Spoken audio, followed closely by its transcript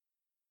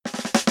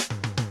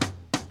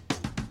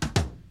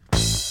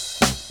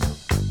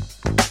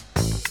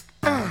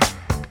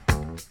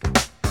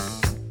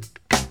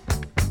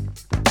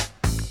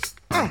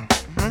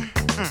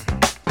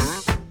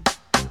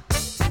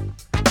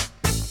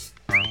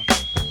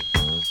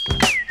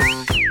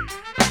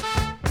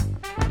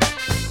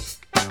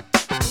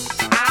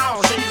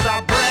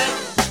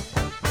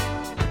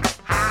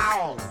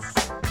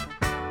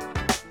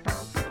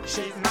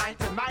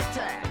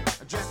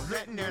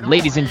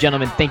Ladies and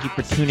gentlemen, thank you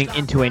for tuning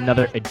into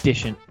another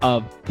edition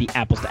of the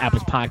Apples to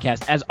Apples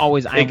podcast. As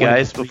always, Hey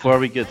guys, before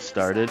we get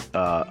started,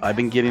 I've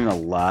been getting a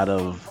lot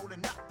of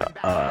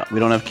we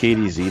don't have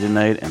KDZ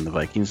tonight and the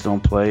Vikings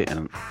don't play,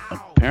 and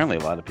apparently a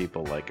lot of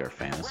people like our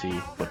fantasy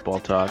football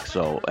talk.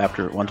 So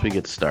once we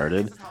get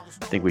started,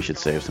 I think we should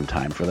save some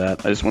time for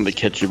that. I just wanted to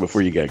catch you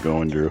before you got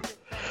going, Drew.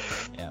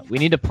 Yeah, we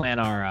need to plan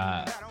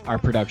our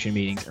production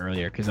meetings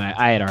earlier because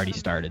I had already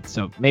started.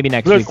 So maybe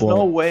next week There's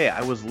no way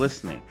I was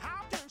listening.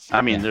 I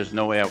mean, there's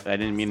no way. I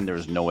didn't mean there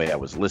was no way I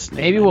was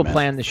listening. Maybe we'll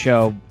plan the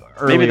show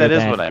earlier. Maybe that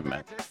is what I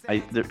meant.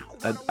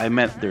 I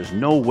meant there's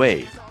no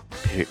way.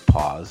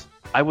 Pause.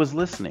 I was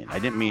listening. I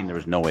didn't mean there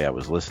was no way I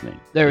was listening.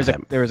 There was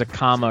a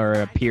comma or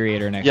a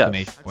period or an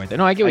exclamation point there.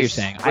 No, I get what you're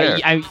saying.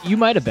 You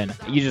might have been.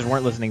 You just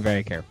weren't listening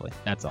very carefully.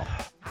 That's all.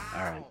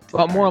 All right.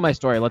 Well, moral of my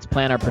story. Let's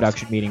plan our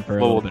production meeting for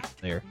a little bit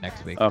earlier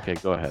next week. Okay,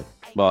 go ahead.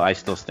 Well, I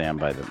still stand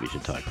by that we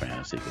should talk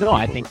fantasy. No,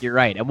 I think you're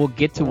right, and we'll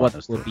get to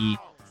what will be.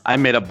 I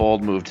made a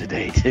bold move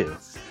today too.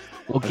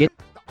 We'll get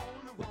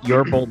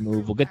your bold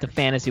move. We'll get to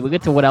fantasy. We'll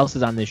get to what else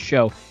is on this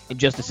show in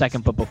just a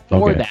second. But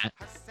before that,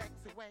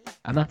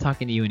 I'm not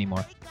talking to you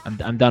anymore.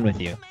 I'm done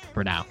with you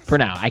for now.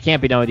 I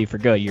can't be done with you for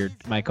good. You're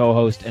my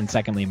co-host and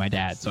secondly my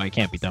dad, so I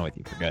can't be done with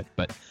you for good.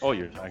 But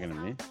you're talking to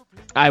me?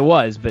 I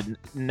was, but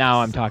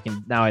now I'm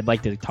talking. Now I'd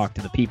like to talk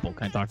to the people.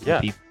 Can I talk to the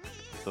people?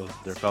 So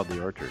they're called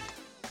the Orchard.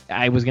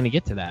 I was going to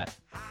get to that.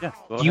 Yeah.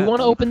 Do you want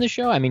to open the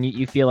show? I mean,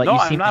 you feel like you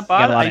seem to get a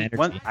lot of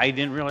energy. I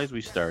didn't realize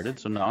we started,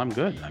 so now I'm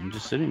good. I'm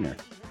just sitting there.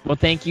 Well,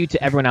 thank you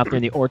to everyone out there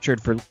in the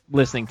Orchard for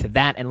listening to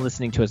that and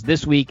listening to us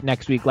this week,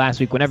 next week, last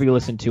week, whenever you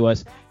listen to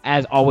us.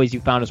 As always, you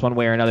found us one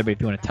way or another, but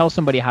if you want to tell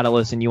somebody how to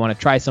listen, you want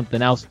to try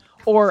something else,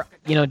 or,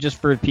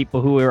 just for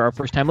people who are our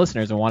first-time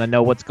listeners and want to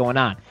know what's going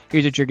on,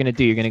 here's what you're going to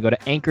do. You're going to go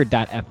to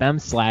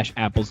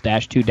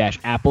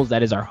anchor.fm/apples-2-apples.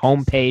 That is our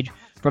homepage.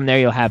 From there,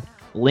 you'll have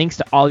links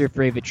to all your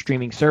favorite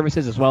streaming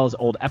services as well as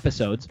old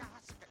episodes.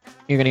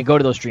 You're going to go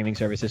to those streaming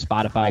services,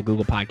 Spotify,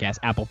 Google Podcasts,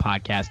 Apple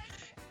Podcasts,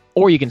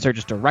 or you can search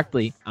us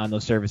directly on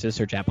those services.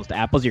 Search Apples to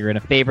Apples. You're going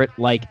to favorite,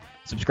 like,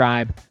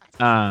 subscribe,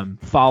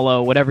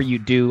 follow, whatever you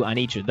do on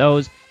each of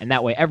those. And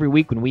that way, every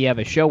week when we have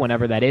a show,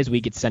 whenever that is,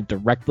 we get sent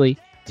directly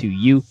to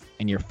you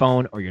and your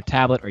phone or your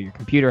tablet or your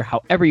computer.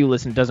 However you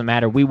listen, doesn't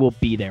matter. We will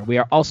be there. We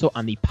are also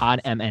on the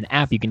PodMN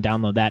app. You can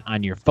download that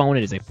on your phone.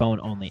 It is a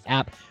phone-only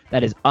app.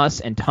 That is us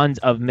and tons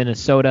of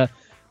Minnesota,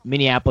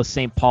 Minneapolis,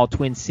 St. Paul,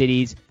 Twin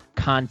Cities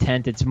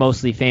content. It's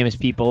mostly famous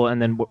people, and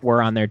then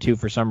we're on there too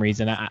for some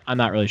reason. I'm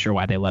not really sure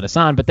why they let us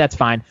on, but that's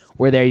fine.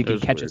 We're there. You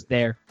can catch us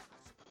there.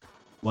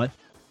 What?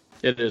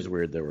 It is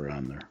weird that we're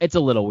on there. It's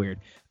a little weird,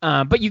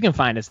 but you can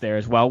find us there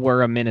as well.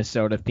 We're a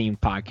Minnesota-themed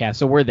podcast,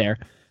 so we're there.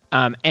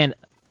 And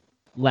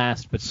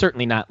last but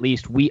certainly not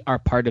least, we are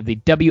part of the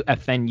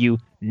WFNU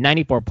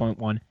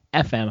 94.1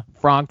 FM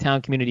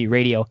Frogtown Community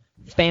Radio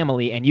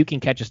family, and you can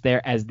catch us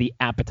there as the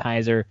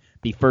appetizer,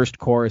 the first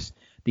course,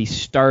 the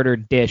starter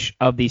dish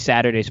of the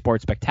Saturday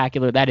Sports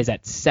Spectacular. That is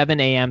at 7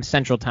 a.m.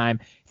 Central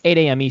Time, 8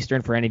 a.m.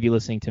 Eastern for any of you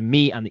listening to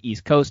me on the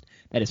East Coast.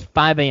 That is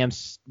 5 a.m.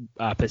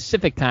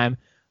 Pacific Time,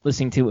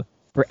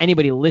 for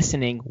anybody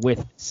listening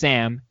with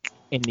Sam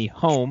in the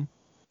home,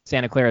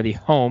 Santa Clara, the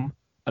home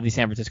of the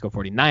San Francisco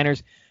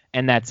 49ers.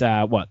 And that's,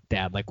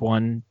 Dad, like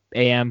 1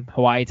 a.m.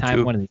 Hawaii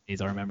time? One of these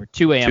days I'll remember.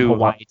 2 a.m.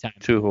 Hawaii time.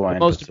 2 Hawaii.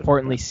 Most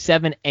importantly,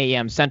 7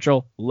 a.m.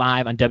 Central,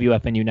 live on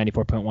WFNU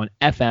 94.1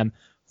 FM,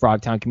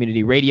 Frogtown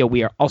Community Radio.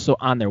 We are also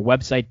on their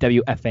website,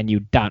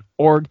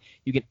 WFNU.org.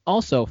 You can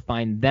also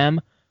find them,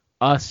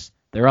 us,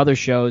 their other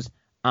shows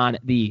on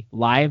the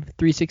Live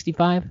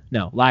 365?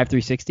 No, Live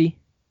 360?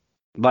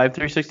 Live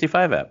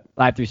 365 app.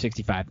 Live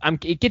 365.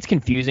 It gets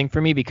confusing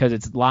for me because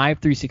it's Live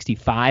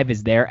 365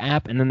 is their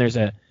app, and then there's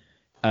a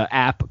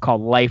app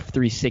called Life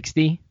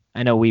 360.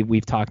 I know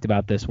we've talked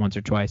about this once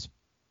or twice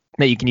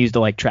that you can use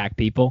to track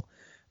people.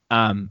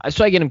 So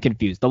I get them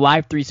confused. The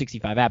Live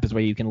 365 app is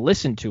where you can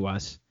listen to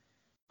us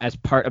as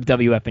part of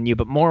WFNU,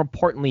 but more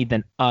importantly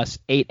than us,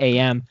 8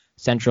 a.m.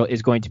 Central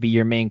is going to be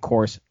your main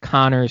course,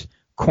 Connor's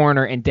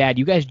Corner. And Dad,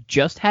 you guys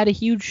just had a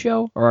huge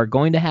show or are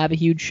going to have a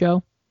huge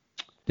show,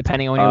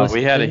 depending on when you're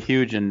listening. We had a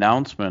huge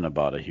announcement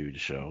about a huge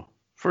show.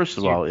 First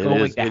of all,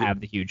 have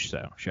the huge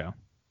show.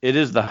 It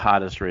is the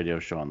hottest radio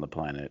show on the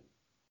planet.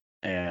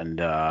 And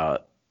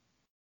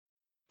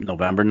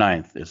November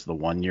 9th is the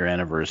 1-year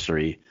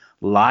anniversary.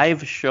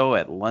 Live show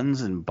at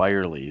Lunds and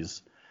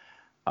Byerly's.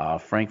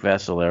 Frank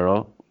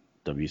Vassalero,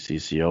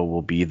 WCCO,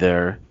 will be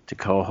there to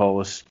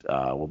co-host.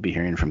 We'll be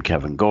hearing from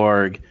Kevin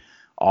Gorg,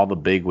 all the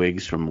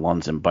bigwigs from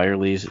Lunds and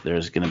Byerly's.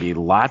 There's going to be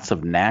lots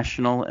of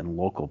national and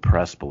local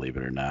press, believe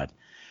it or not.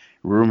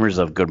 Rumors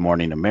of Good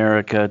Morning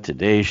America,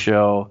 Today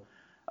Show.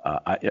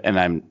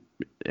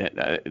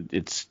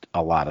 It's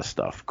a lot of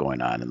stuff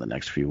going on in the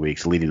next few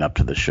weeks leading up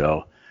to the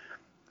show.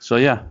 So,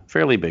 yeah,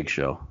 fairly big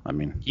show. I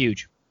mean,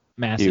 huge,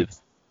 massive,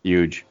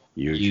 huge.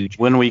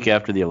 One week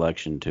after the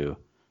election, too.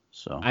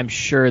 So I'm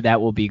sure that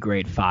will be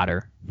great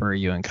fodder for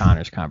you and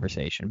Connor's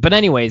conversation. But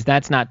anyways,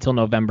 that's not till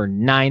November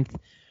 9th.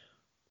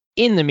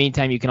 In the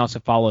meantime, you can also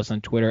follow us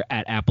on Twitter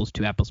at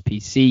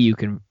Apples2ApplesPC. You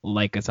can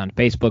like us on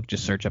Facebook.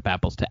 Just search up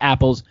Apples to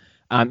Apples.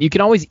 You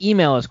can always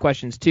email us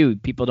questions, too.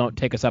 People don't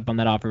take us up on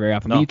that offer very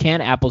often. No. But you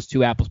can,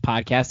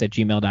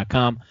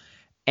 Apples2ApplesPodcast@gmail.com.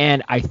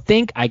 And I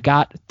think I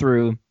got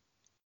through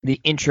the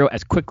intro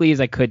as quickly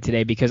as I could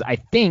today because I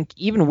think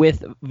even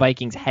with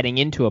Vikings heading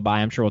into a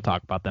bye, I'm sure we'll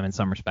talk about them in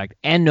some respect,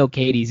 and no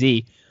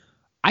KDZ,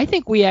 I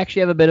think we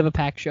actually have a bit of a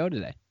packed show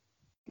today.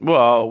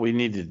 Well, we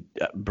need to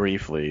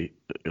briefly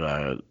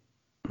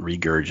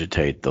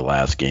regurgitate the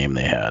last game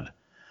they had.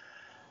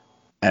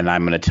 And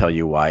I'm going to tell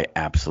you why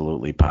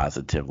absolutely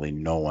positively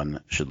no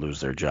one should lose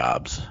their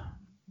jobs.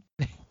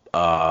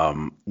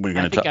 We're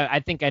going to I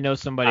think I know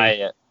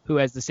somebody who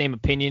has the same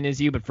opinion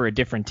as you, but for a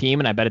different team,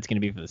 and I bet it's going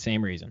to be for the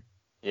same reason.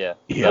 Yeah.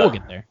 But we'll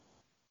get there.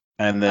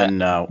 And then,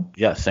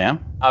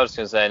 Sam? I was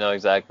going to say I know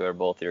exactly where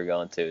both of you are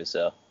going to,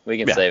 so we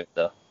can save it,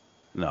 though.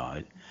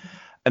 No.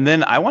 And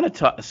then I want to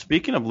talk,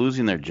 speaking of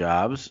losing their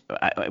jobs,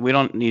 we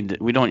don't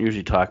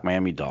usually talk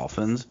Miami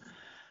Dolphins.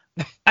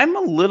 I'm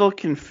a little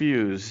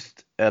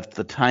confused at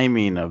the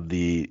timing of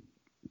the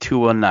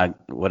Tua,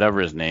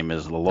 whatever his name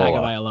is,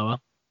 Tagovailoa.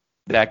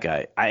 That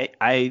guy.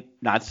 I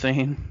not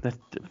saying that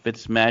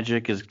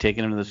Fitzmagic is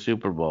taking him to the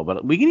Super Bowl,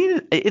 but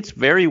it's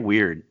very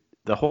weird.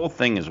 The whole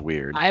thing is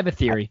weird. I have a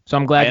theory, so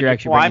I'm glad you're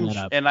actually bringing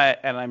that up.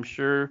 And I'm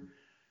sure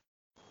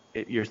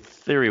your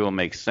theory will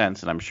make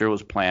sense, and I'm sure it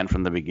was planned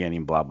from the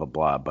beginning, blah, blah,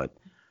 blah. But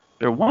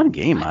they're one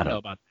game I don't know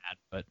about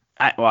that,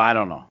 but I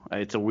don't know.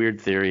 It's a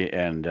weird theory,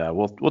 and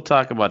we'll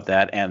talk about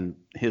that and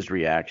his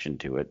reaction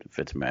to it,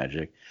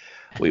 Fitzmagic.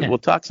 We'll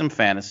talk some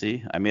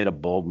fantasy. I made a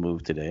bold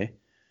move today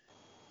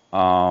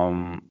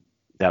that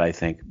I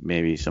think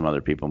maybe some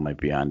other people might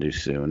be onto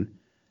soon.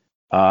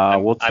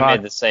 We'll talk. I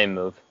made the same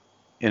move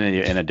in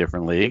a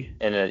different league.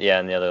 In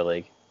the other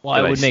league.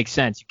 Well, it would make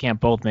sense. You can't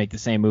both make the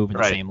same move in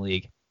the same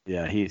league.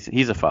 Yeah,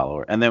 he's a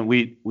follower. And then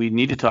we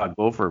need to talk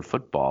Gopher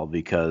football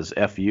because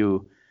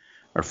FU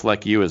or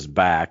Fleck U is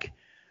back.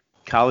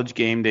 College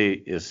game day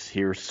is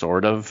here,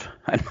 sort of.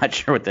 I'm not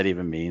sure what that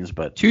even means,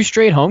 but 2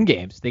 straight home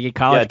games. They get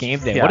college game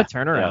day. What a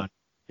turnaround!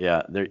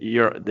 Yeah,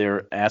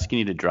 they're asking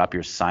you to drop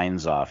your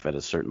signs off at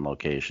a certain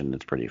location.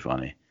 It's pretty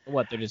funny.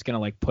 What, they're just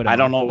gonna put? I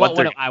don't know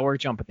we're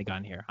jumping the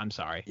gun here. I'm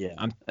sorry.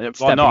 Yeah.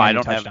 No, I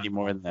don't have any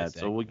more than that.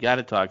 So we got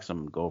to talk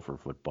some Gopher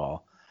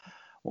football.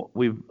 Well,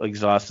 we've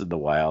exhausted the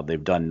Wild.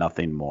 They've done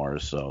nothing more,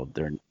 so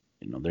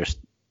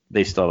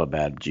they still have a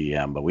bad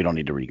GM, but we don't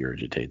need to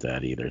regurgitate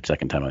that either.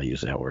 Second time I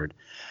use that word.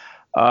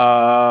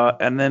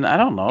 And then I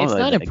don't know. It's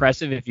not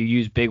impressive if you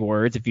use big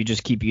words if you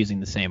just keep using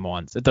the same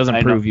ones. It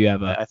doesn't prove you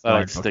have a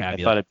large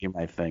vocabulary. I thought it'd be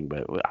my thing,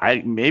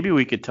 but maybe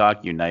we could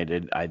talk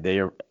United. They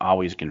are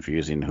always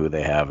confusing who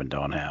they have and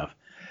don't have.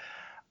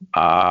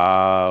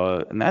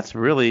 And that's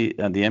really the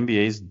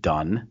NBA's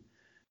done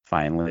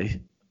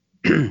finally.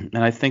 And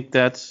I think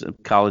that's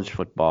college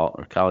football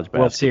or college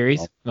basketball. World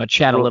Series. Let's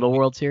chat a little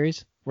World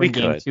Series. We're in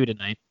Game 2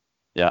 tonight.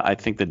 Yeah, I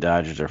think the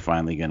Dodgers are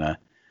finally gonna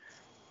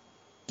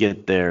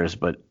get theirs,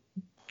 but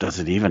does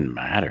it even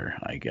matter?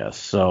 I guess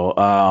so.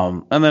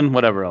 And then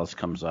whatever else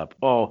comes up.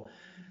 Oh,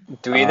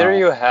 do either of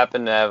you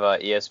happen to have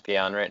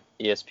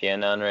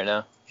ESPN on right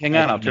now? Hang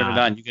on, I'll turn it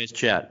on. You guys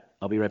chat.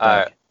 I'll be right back.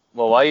 All right.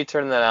 Well, while you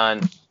turn that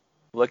on,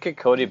 look at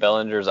Cody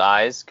Bellinger's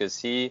eyes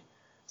because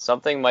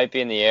something might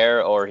be in the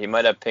air, or he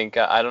might have pink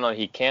eye. I don't know.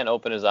 He can't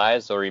open his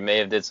eyes, or he may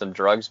have did some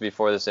drugs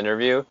before this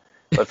interview.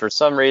 But for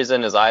some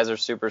reason, his eyes are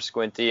super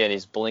squinty, and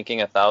he's blinking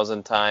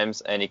 1,000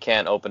 times, and he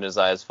can't open his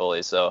eyes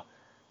fully. So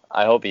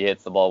I hope he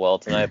hits the ball well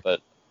tonight.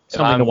 But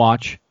something to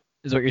watch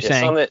is what you're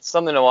saying.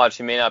 Something to watch.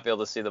 He may not be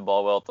able to see the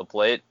ball well at the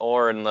plate,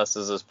 or unless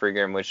this is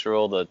pregame witch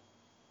rule to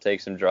take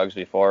some drugs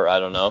before. I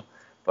don't know.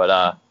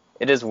 But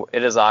it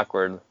is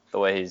awkward the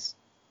way his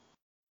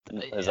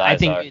eyes I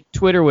think are.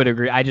 Twitter would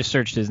agree. I just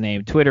searched his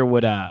name. Twitter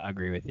would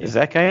agree with you. Is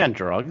that guy on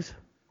drugs?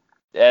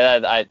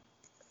 Yeah,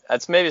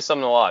 that's maybe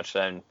something to watch.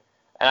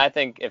 And I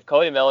think if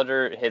Cody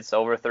Bellinger hits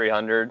over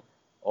 300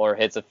 or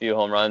hits a few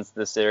home runs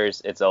this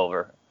series, it's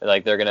over.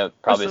 Like they're gonna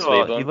probably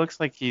sweep him. He looks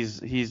like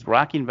he's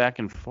rocking back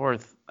and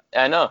forth.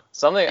 I know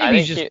something. Maybe I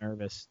think he's just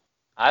nervous.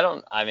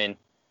 I mean,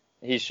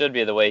 he should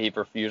be the way he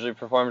usually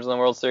performs in the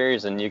World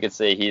Series, and you could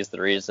say he's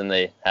the reason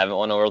they haven't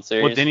won a World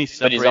Series. Well, didn't he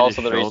separate his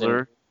shoulder, the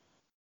reason,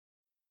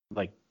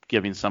 like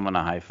giving someone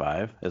a high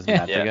five? Isn't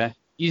that the guy?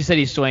 You said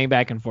he's swaying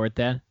back and forth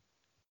then?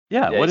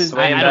 Yeah. What is?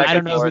 I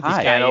don't know who this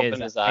guy guy is.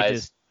 His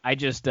eyes. I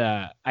just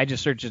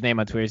searched his name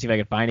on Twitter to see if I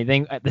could find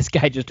anything. This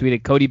guy just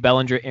tweeted, Cody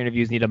Bellinger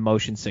interviews need a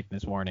motion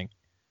sickness warning.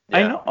 Yeah.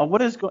 I know.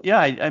 What is going? Yeah,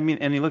 I mean,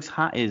 and he looks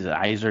hot. His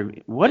eyes are.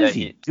 What is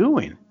he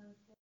doing?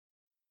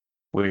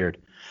 Weird.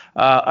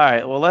 All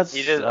right. Well, let's.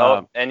 He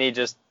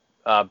just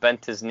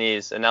bent his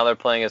knees, and now they're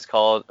playing his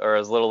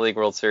Little League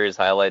World Series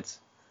highlights.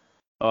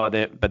 Oh,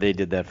 but they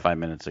did that 5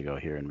 minutes ago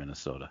here in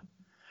Minnesota.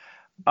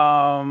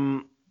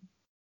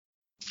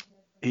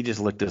 He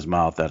just licked his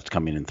mouth. That's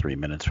coming in 3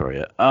 minutes for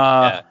you.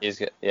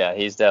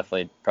 He's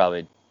definitely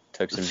probably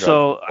took some drugs.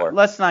 So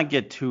let's not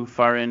get too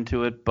far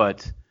into it,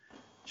 but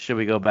should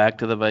we go back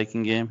to the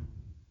Viking game?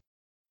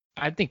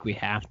 I think we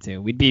have to.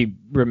 We'd be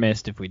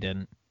remiss if we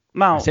didn't.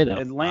 Now, I say that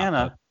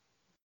Atlanta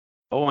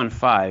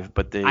 0-5,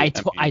 but they. I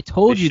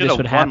told you this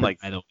would happen,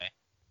 by the way.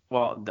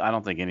 Well, I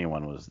don't think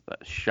anyone was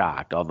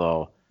shocked,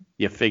 although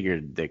you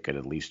figured they could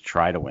at least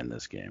try to win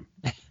this game.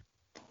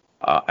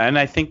 And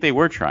I think they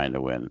were trying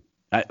to win.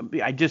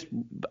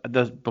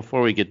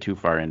 Before we get too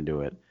far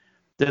into it,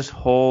 this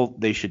whole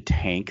they should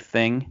tank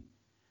thing,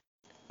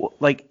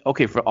 like,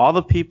 okay, for all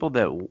the people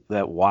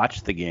that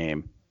watch the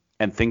game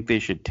and think they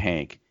should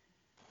tank,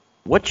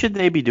 what should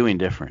they be doing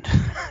different?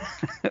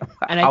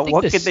 And I think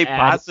what could they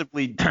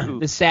possibly do?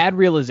 The sad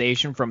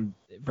realization from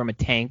a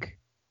tank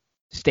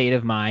state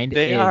of mind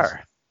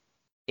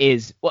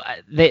is well,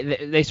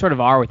 they sort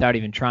of are without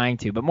even trying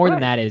to. But more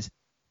than that is,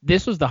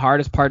 this was the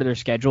hardest part of their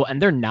schedule,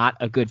 and they're not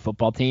a good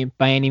football team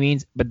by any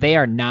means, but they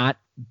are not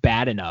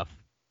bad enough.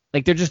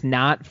 Like, they're just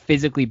not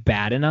physically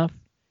bad enough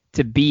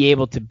to be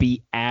able to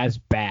be as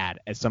bad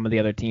as some of the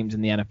other teams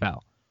in the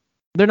NFL.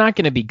 They're not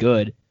going to be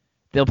good.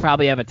 They'll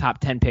probably have a top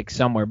 10 pick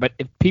somewhere, but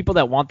if people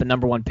that want the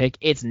number 1 pick,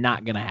 it's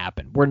not going to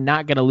happen. We're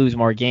not going to lose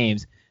more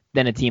games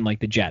than a team like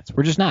the Jets.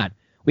 We're just not.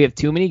 We have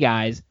too many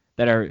guys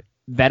that are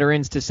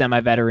veterans to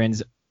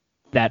semi-veterans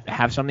that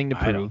have something to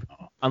prove.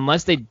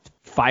 Unless they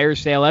fire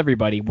sale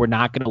everybody, we're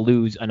not going to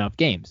lose enough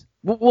games.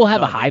 We'll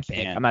have a high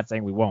pick. I'm not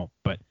saying we won't,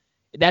 but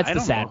that's the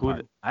sad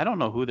part. I don't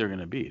know who they're going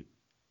to beat.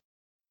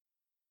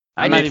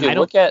 If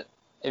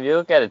you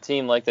look at a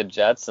team like the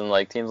Jets and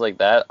like teams like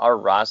that, our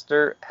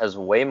roster has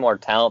way more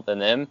talent than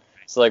them.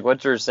 So like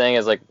what you're saying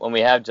is, like, when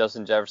we have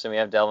Justin Jefferson, we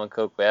have Dalvin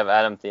Cook, we have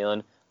Adam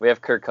Thielen, we have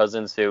Kirk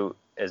Cousins, who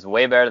is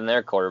way better than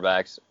their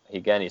quarterbacks.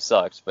 He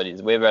sucks, but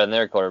he's way better than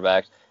their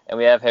quarterbacks. And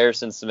we have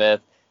Harrison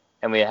Smith,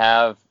 and we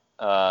have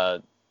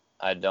the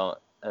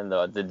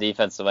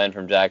defensive end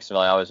from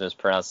Jacksonville. I always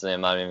mispronounce the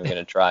name. I'm not even going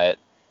to try it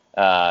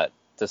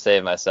to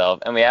save myself.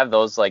 And we have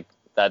those, like,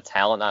 that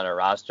talent on our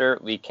roster.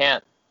 We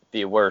can't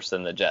be worse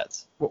than the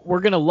Jets. We're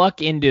going to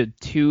luck into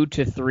 2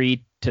 to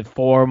 3 to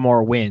 4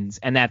 more wins,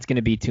 and that's going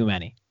to be too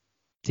many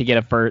to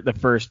get the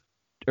first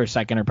or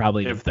second or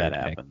probably if that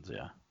pick. happens,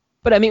 yeah.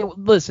 But I mean,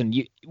 listen,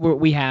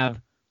 we have.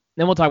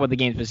 Then we'll talk about the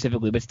game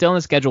specifically, but still in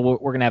the schedule,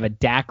 we're going to have a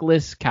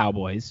Dak-less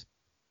Cowboys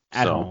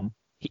at home.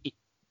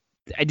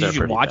 Did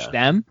you watch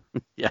them?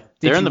 Yeah,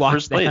 they're in the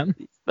first place,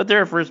 but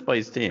they're a first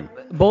place team.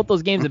 Both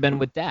those games have been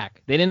with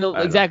Dak. They didn't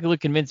exactly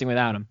look convincing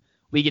without him.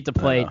 We get to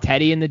play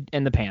Teddy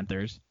and the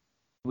Panthers.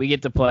 We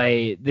get to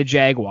play the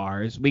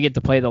Jaguars. We get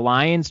to play the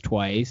Lions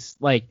twice.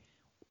 Like,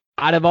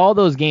 out of all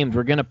those games,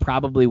 we're going to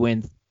probably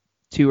win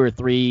 2 or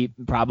 3,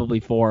 probably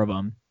 4 of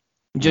them.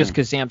 Just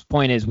because Sam's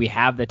point is we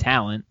have the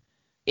talent.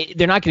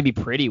 They're not going to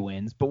be pretty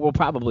wins, but we'll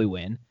probably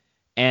win.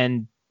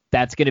 And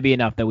that's going to be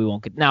enough that we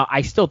won't get. Now,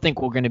 I still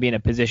think we're going to be in a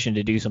position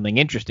to do something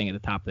interesting at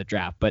the top of the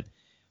draft. But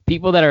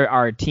people that are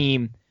our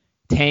team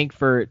tank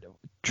for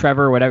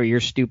Trevor, whatever your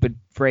stupid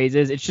phrase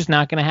is, it's just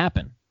not going to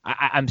happen.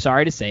 I'm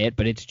sorry to say it,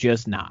 but it's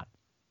just not.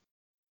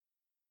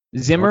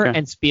 Zimmer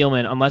and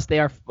Spielman, unless they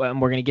are,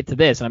 and we're going to get to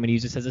this, and I'm going to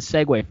use this as a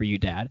segue for you,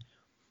 Dad.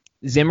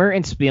 Zimmer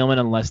and Spielman,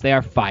 unless they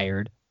are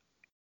fired,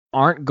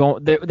 aren't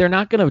going. They're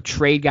not going to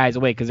trade guys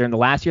away because they're in the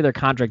last year of their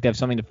contract. They have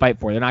something to fight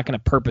for. They're not going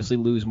to purposely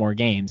lose more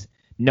games,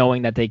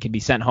 knowing that they could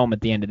be sent home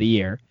at the end of the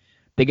year.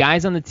 The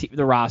guys on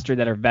the roster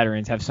that are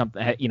veterans have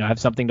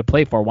something to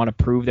play for, want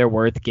to prove their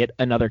worth, get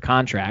another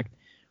contract.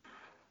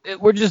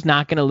 We're just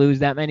not going to lose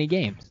that many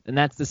games, and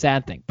that's the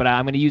sad thing. But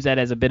I'm going to use that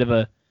as a bit of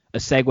a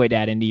segue,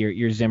 Dad, into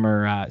your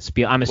Zimmer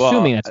spiel. I'm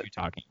assuming that's what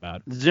you're talking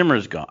about.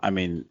 Zimmer's gone. I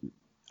mean,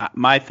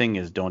 my thing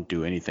is don't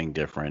do anything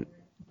different.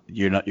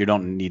 You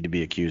don't need to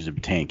be accused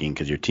of tanking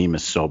because your team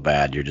is so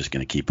bad you're just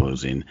going to keep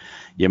losing.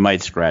 You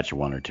might scratch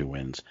 1 or 2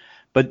 wins.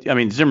 But, I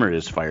mean, Zimmer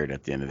is fired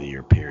at the end of the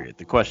year, period.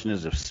 The question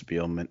is if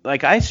Spielman –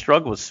 like, I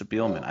struggle with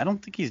Spielman. I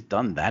don't think he's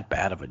done that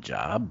bad of a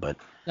job. But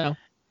no.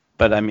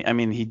 But, I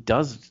mean, he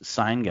does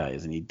sign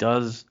guys, and he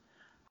does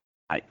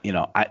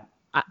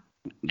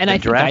the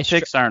draft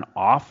picks aren't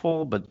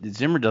awful, but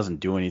Zimmer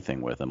doesn't do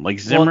anything with them. Like,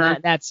 Zimmer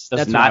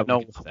does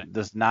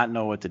not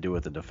know what to do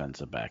with the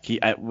defensive back.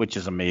 Which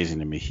is amazing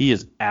to me. He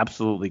is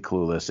absolutely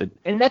clueless.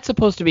 And that's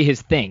supposed to be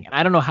his thing.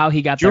 I don't know how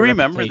he got. Do you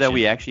remember that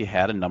we actually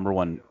had a number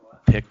 1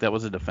 pick that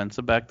was a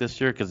defensive back this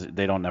year? Because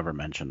they don't ever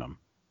mention him.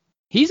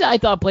 I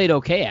thought played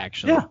okay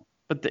actually. Yeah,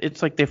 but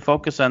it's like they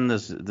focus on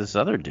this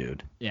other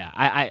dude.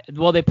 Yeah,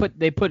 they put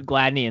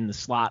Gladney in the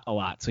slot a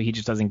lot, so he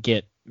just doesn't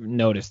get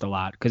noticed a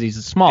lot because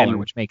he's smaller,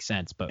 which makes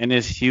sense. But and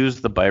is Hughes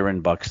the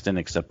Byron Buxton,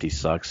 except he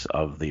sucks,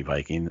 of the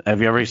Vikings?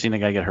 Have you ever seen a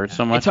guy get hurt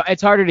so much?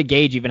 It's harder to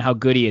gauge even how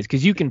good he is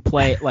because you can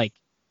play like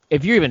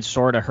if you're even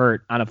sort of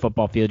hurt on a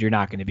football field, you're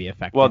not going to be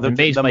effective. Well,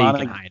 baseball you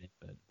can hide it.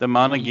 The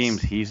amount of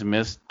games he's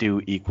missed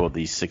do equal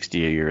the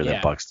 60 a year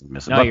that Buxton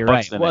misses. No, you're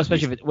Buxton right. Well,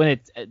 especially when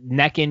it's a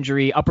neck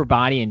injury, upper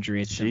body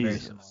injury, it's very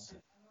similar.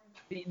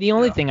 The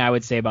only thing I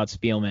would say about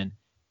Spielman,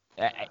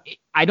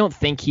 I don't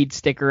think he'd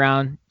stick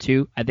around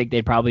too. I think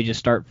they'd probably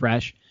just start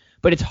fresh.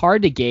 But it's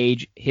hard to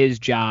gauge his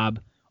job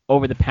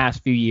over the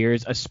past few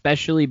years,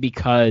 especially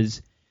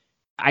because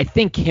I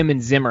think him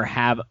and Zimmer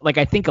have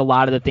I think a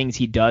lot of the things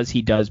he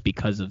does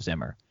because of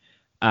Zimmer.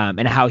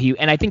 And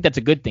I think that's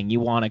a good thing. You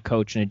want a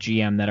coach and a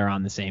GM that are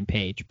on the same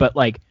page. But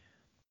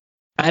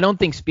I don't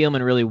think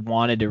Spielman really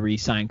wanted to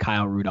re-sign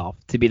Kyle Rudolph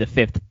to be the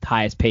 5th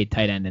highest paid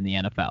tight end in the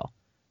NFL.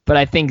 But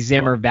I think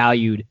Zimmer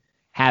valued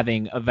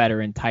having a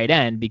veteran tight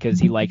end because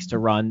he likes to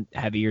run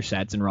heavier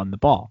sets and run the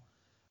ball.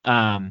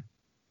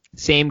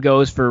 Same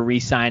goes for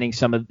re-signing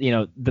some of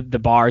the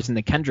Bars and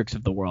the Kendricks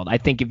of the world. I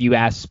think if you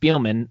ask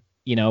Spielman,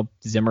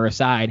 Zimmer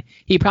aside,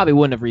 he probably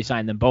wouldn't have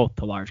re-signed them both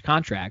to large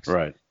contracts,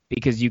 right?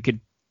 Because you could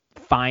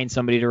find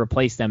somebody to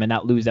replace them and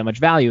not lose that much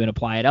value and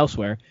apply it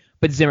elsewhere.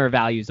 But Zimmer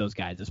values those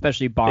guys,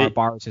 especially Barr.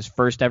 Barr was his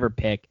first ever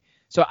pick.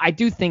 So I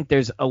do think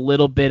there's a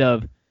little bit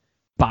of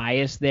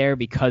bias there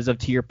because of,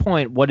 to your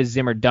point, what has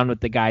Zimmer done with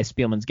the guy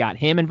Spielman's got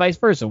him, and vice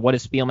versa. What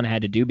has Spielman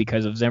had to do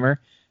because of Zimmer?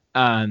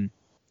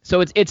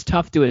 So it's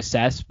tough to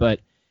assess, but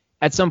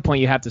at some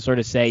point you have to sort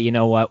of say, you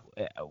know what,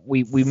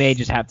 we may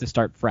just have to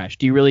start fresh.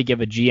 Do you really give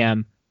a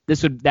GM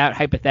that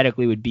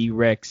hypothetically would be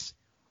Rick's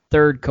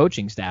 3rd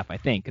coaching staff, I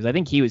think, because I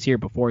think he was here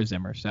before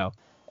Zimmer. So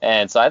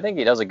I think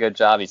he does a good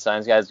job. He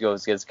signs guys,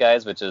 goes gets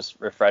guys, which is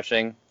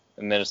refreshing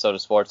in Minnesota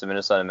sports and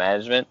Minnesota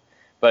management.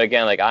 But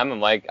again,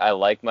 I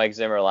like Mike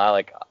Zimmer a lot.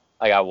 Like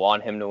I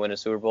want him to win a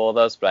Super Bowl with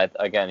us, but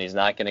again, he's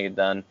not going to get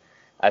done.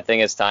 I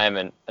think it's time.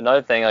 And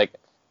another thing,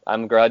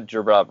 I'm glad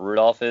you brought up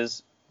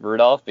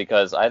Rudolph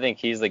because I think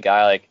he's the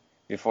guy,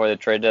 before the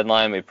trade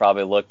deadline, we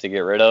probably look to get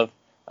rid of.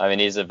 I mean,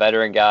 he's a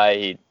veteran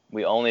guy.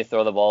 We only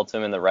throw the ball to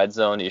him in the red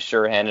zone. He's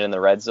sure-handed in the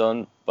red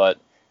zone,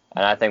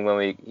 and I think when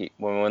we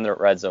win the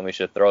red zone, we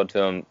should throw it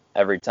to him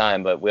every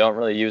time, but we don't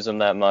really use him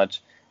that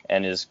much.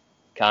 And his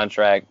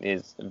contract,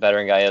 he's a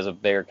veteran guy, he has a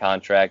bigger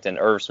contract, and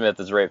Irv Smith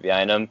is right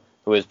behind him,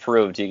 who has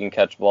proved he can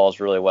catch balls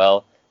really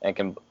well and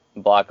can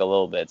block a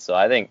little bit. So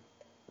I think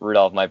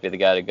Rudolph might be the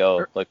guy to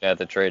go looking at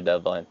the trade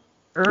deadline.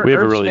 We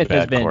have a really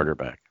bad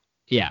quarterback.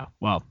 Yeah,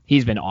 well,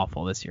 he's been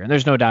awful this year, and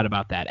there's no doubt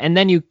about that. And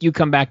then you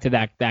come back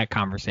to that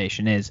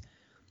conversation is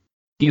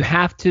you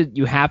have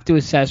to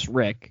assess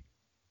Rick.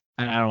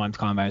 And I don't want to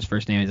call him by his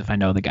first name as if I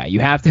know the guy. You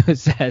have to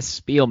assess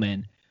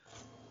Spielman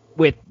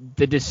with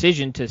the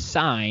decision to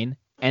sign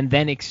and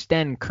then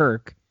extend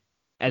Kirk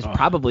as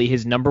probably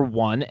his number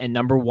 1 and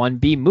number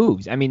 1B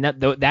moves. I mean, that's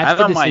the decision. I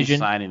don't mind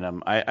signing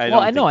him.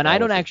 I know, and I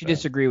don't actually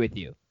disagree with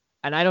you.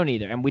 And I don't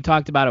either. And we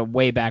talked about it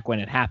way back when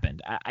it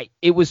happened.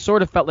 It was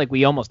sort of felt like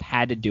we almost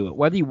had to do it.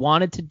 Whether you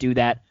wanted to do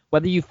that,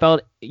 whether you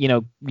felt,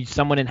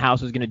 someone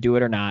in-house was going to do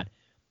it or not,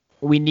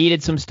 we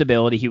needed some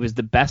stability. He was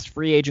the best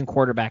free agent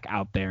quarterback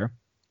out there.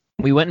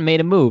 We went and made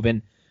a move.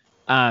 And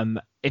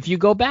if you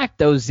go back,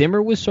 though,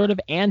 Zimmer was sort of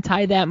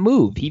anti that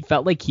move. He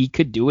felt like he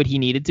could do what he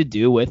needed to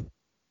do with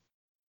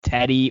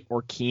Teddy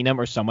or Keenum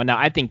or someone. Now,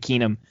 I think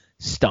Keenum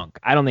stunk.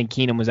 I don't think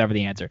Keenum was ever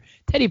the answer.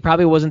 Teddy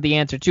probably wasn't the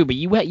answer, too. But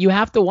you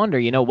have to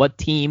wonder, what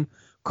team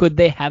could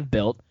they have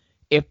built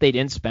if they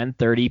didn't spend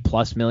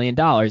 $30+ million?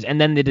 And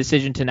then the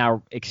decision to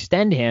now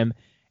extend him,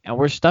 and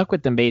we're stuck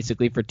with them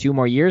basically for 2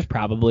 more years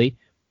probably.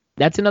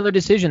 That's another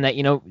decision that,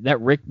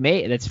 that Rick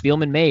made, that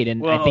Spielman made.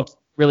 And I think you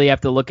really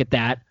have to look at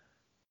that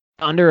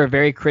under a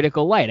very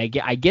critical light.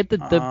 I get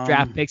that the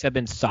draft picks have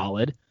been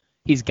solid.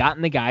 He's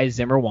gotten the guys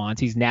Zimmer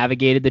wants. He's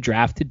navigated the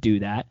draft to do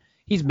that.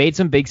 He's made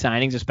some big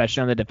signings,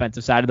 especially on the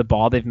defensive side of the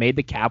ball. They've made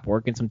the cap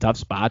work in some tough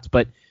spots.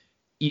 But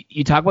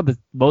you talk about the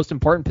most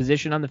important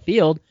position on the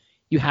field,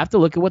 you have to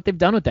look at what they've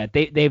done with that.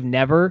 They've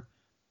never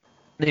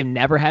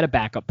had a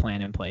backup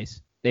plan in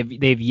place.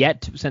 They've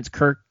yet to, since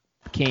Kirk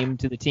came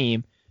to the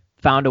team,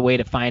 found a way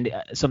to find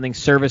something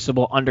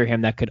serviceable under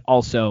him that could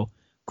also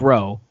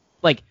grow.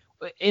 Like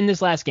in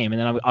this last game,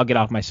 and then I'll get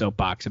off my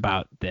soapbox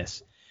about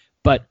this.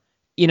 But,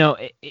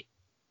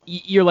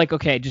 you're like,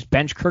 okay, just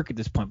bench Kirk at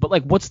this point.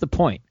 But, what's the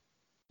point?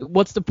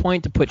 What's the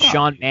point to put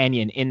Sean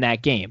Mannion in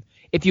that game?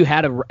 If you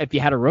had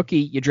a rookie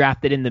you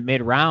drafted in the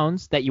mid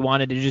rounds that you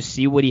wanted to just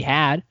see what he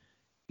had,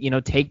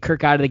 take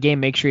Kirk out of the game,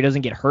 make sure he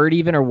doesn't get hurt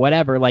even or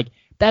whatever,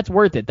 that's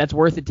worth it. That's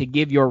worth it to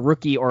give your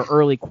rookie or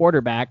early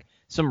quarterback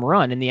some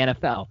run in the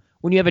NFL.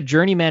 When you have a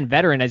journeyman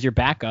veteran as your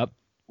backup,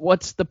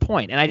 what's the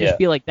point? And I just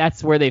feel like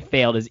that's where they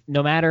failed, is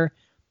no matter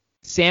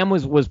Sam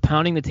was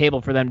pounding the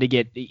table for them to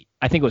get,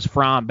 I think it was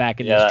Fromm back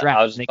in this draft.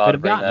 I was just about to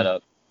bring that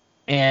up.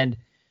 And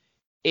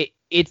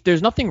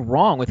there's nothing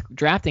wrong with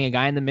drafting a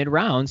guy in the mid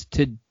rounds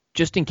to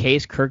just in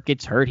case Kirk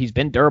gets hurt. He's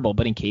been durable,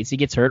 but in case he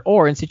gets hurt,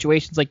 or in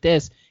situations like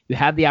this, you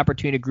have the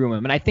opportunity to groom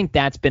him. And I think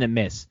that's been a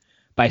miss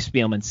by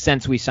Spielman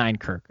since we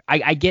signed Kirk.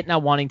 I get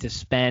not wanting to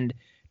spend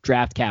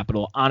draft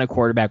capital on a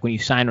quarterback when you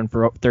sign one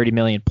for $30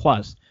 million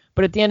plus,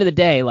 but at the end of the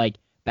day,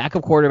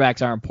 backup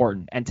quarterbacks are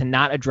important, and to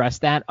not address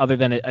that other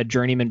than a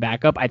journeyman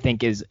backup, I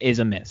think is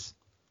a miss.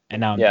 And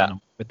now I'm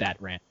done with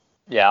that rant.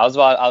 Yeah, I was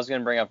going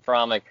to bring up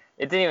Fromm. It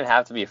didn't even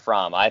have to be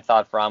Fromm. I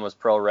thought Fromm was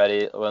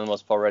pro-ready, one of the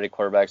most pro-ready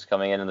quarterbacks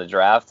coming in the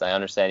draft. I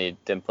understand he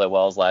didn't play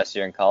well his last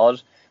year in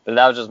college, but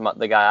that was just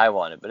the guy I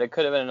wanted. But it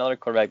could have been another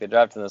quarterback that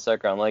drafted in the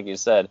second round. Like you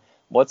said,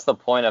 what's the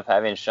point of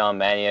having Sean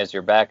Mannion as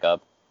your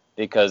backup?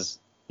 Because,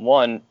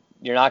 one,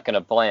 you're not going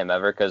to play him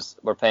ever because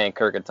we're paying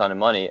Kirk a ton of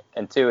money.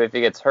 And two, if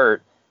he gets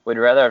hurt, we'd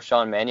rather have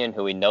Sean Mannion,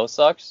 who we know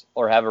sucks,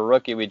 or have a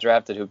rookie we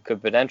drafted who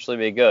could potentially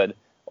be good,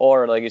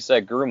 or, like you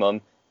said, groom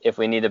him if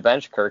we need to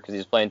bench Kirk because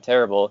he's playing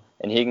terrible,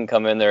 and he can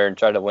come in there and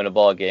try to win a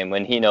ball game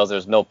when he knows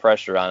there's no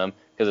pressure on him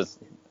because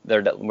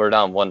we're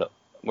down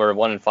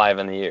 1-5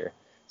 in the year.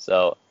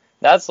 So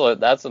that's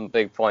a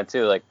big point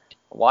too. Like,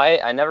 why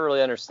I never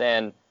really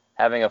understand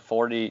having a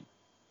 40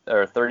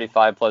 or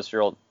 35 plus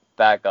year old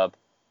backup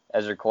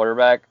as your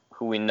quarterback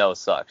who we know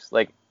sucks.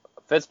 Like,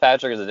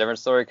 Fitzpatrick is a different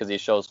story because he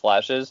shows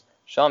flashes.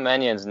 Sean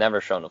Mannion's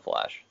never shown a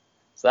flash.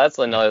 So that's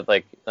another,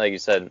 like you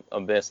said,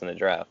 abyss in the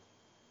draft.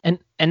 And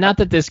not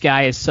that this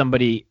guy is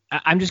somebody.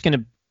 I'm just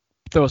gonna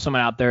throw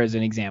someone out there as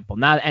an example.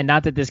 Not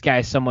that this guy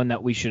is someone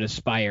that we should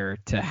aspire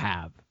to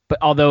have. But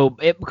although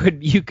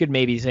you could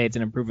maybe say it's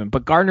an improvement.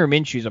 But Gardner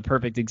Minshew is a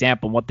perfect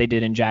example of what they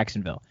did in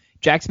Jacksonville.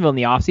 Jacksonville in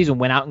the offseason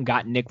went out and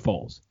got Nick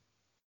Foles.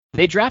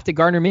 They drafted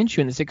Gardner Minshew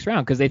in the 6th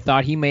round because they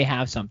thought he may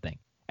have something.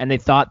 And they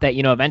thought that,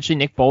 eventually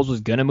Nick Foles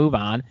was going to move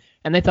on.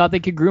 And they thought they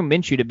could groom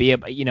Minshew to be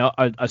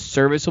a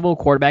serviceable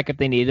quarterback if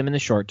they needed him in the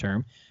short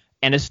term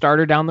and a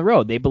starter down the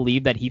road. They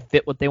believed that he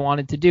fit what they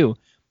wanted to do.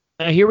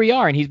 Here we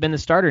are, and he's been the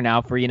starter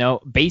now for,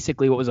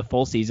 basically what was a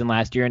full season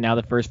last year and now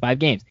the first 5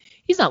 games.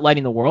 He's not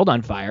lighting the world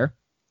on fire.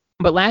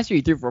 But last year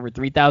he threw for over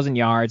 3,000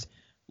 yards,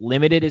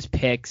 limited his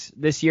picks.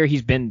 This year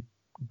he's been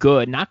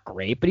good, not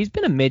great, but he's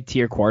been a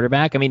mid-tier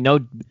quarterback. I mean,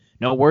 no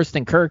worse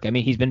than Kirk. I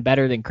mean, he's been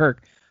better than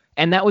Kirk.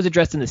 And that was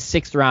addressed in the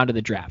 6th round of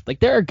the draft. Like,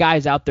 there are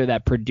guys out there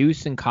that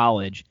produce in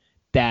college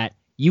that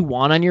you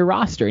want on your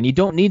roster, and you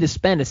don't need to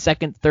spend a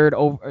 2nd,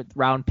 3rd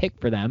round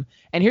pick for them.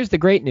 And here's the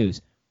great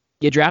news.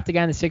 You draft a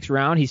guy in the 6th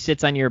round, he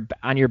sits on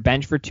your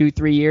bench for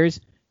 2-3 years.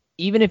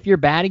 Even if you're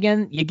bad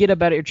again, you get a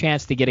better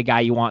chance to get a guy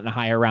you want in the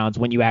higher rounds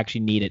when you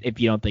actually need it if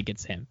you don't think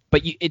it's him.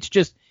 But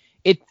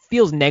it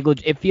feels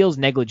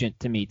negligent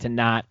to me to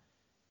not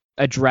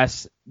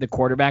address the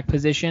quarterback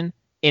position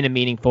in a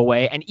meaningful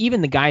way. And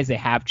even the guys they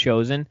have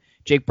chosen,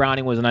 Jake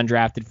Browning was an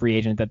undrafted free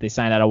agent that they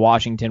signed out of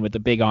Washington with a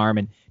big arm.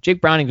 And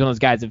Jake Browning's one of those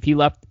guys, if he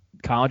left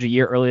college a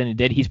year earlier than he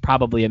did, he's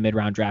probably a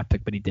mid-round draft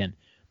pick, but he didn't.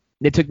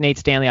 They took Nate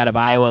Stanley out of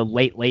Iowa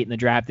late in the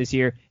draft this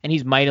year, and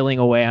he's mitling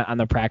away on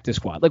the practice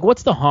squad. Like,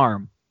 what's the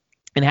harm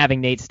in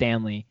having Nate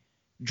Stanley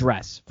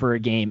dress for a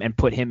game and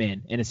put him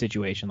in a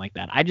situation like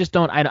that? I just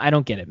don't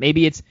get it.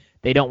 Maybe it's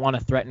they don't want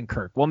to threaten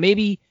Kirk. Well,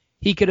 maybe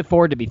he could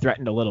afford to be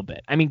threatened a little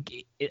bit. I mean,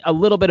 a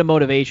little bit of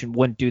motivation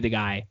wouldn't do the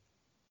guy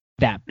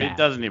that bad. It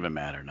doesn't even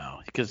matter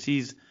now because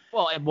he's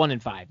at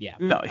 1-5. Yeah.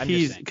 No,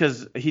 he's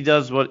because he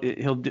does what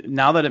he'll do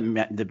now that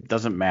it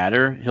doesn't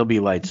matter. He'll be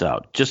lights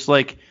out. Just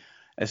like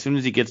as soon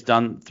as he gets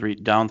down 3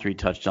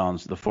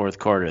 touchdowns, the 4th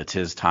quarter, it's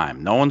his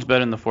time. No one's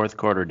better in the 4th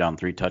quarter down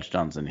 3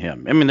 touchdowns than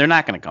him. I mean, they're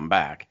not going to come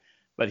back,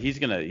 but he's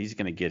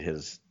gonna get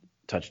his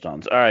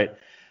touchdowns. All right.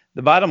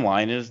 The bottom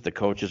line is the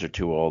coaches are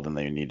too old and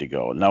they need to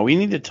go. Now we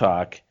need to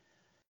talk.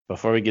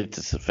 Before we get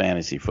to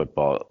fantasy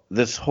football,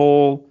 this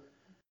whole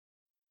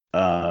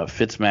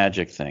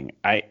Fitzmagic thing,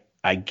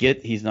 I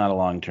get he's not a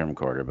long-term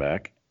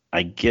quarterback.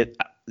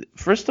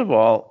 First of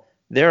all,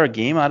 they're a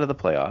game out of the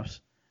playoffs.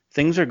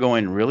 Things are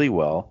going really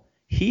well.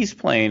 He's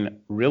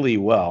playing really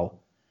well.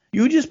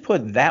 You just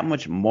put that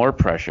much more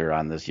pressure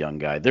on this young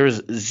guy.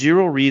 There's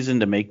zero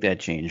reason to make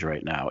that change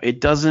right now. It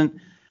doesn't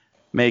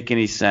make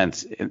any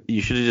sense.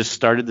 You should have just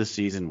started the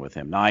season with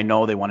him. Now, I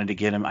know they wanted to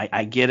get him.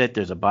 I get it.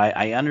 There's a bye.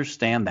 I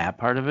understand that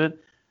part of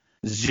it.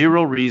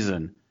 Zero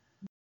reason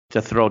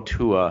to throw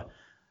Tua,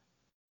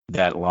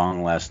 that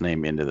long last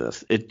name, into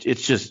this.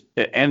 It's just –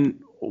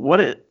 and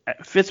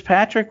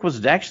Fitzpatrick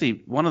was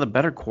actually one of the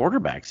better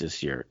quarterbacks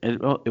this year.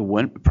 It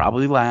went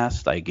probably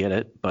last. I get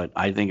it. But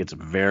I think it's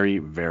very,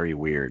 very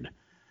weird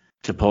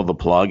to pull the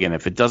plug. And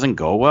if it doesn't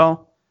go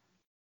well –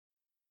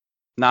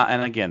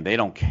 and again, they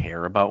don't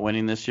care about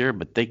winning this year,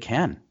 but they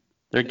can.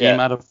 They're game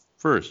out of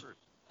first.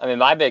 I mean,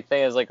 my big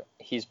thing is, like,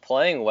 he's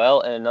playing well,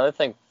 and another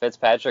thing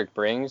Fitzpatrick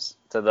brings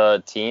to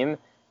the team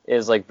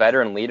is, like,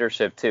 veteran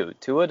leadership, too.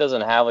 Tua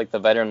doesn't have, like, the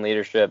veteran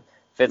leadership.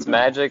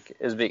 Fitzmagic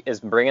is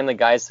bringing the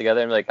guys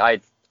together and be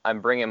like,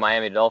 I'm bringing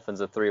Miami Dolphins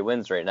to 3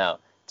 wins right now.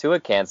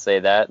 Tua can't say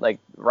that. Like,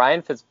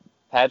 Ryan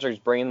Fitzpatrick's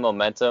bringing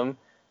momentum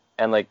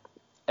and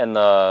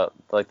the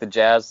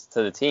jazz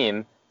to the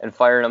team and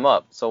firing him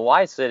up. So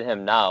why sit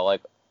him now?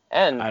 Like,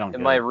 and it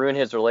might ruin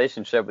his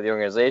relationship with the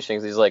organization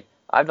because he's like,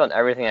 I've done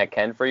everything I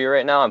can for you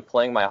right now. I'm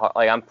playing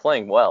I'm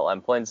playing well.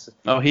 I'm playing.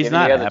 Oh, he's giving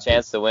not you guys happy. a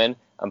chance to win.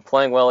 I'm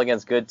playing well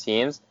against good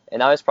teams, and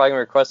now he's probably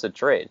gonna request a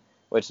trade.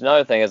 Which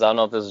another thing is, I don't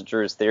know if this is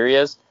Drew's theory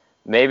is,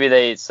 maybe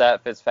they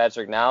sat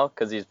Fitzpatrick now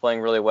because he's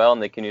playing really well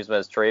and they can use him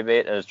as trade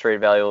bait and his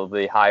trade value will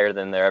be higher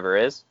than there ever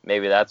is.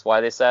 Maybe that's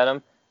why they sat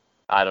him.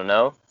 I don't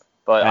know.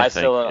 But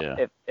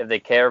if they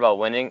care about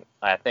winning,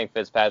 I think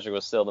Fitzpatrick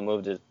was still the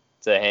move to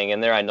hang in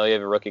there. I know you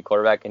have a rookie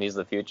quarterback and he's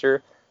the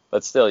future,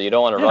 but still, you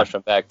don't want to rush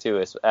him back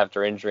too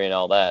after injury and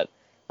all that.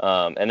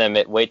 And then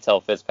wait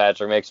till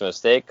Fitzpatrick makes a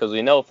mistake because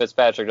we know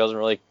Fitzpatrick doesn't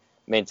really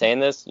maintain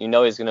this. You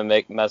know he's going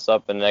to mess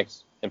up in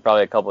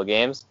probably a couple of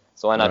games.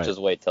 So why not just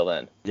wait till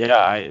then?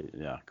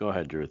 Yeah. Go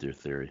ahead, Drew, with your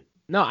theory.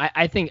 No,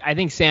 I think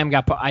Sam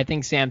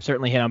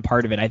certainly hit on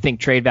part of it. I think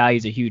trade value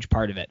is a huge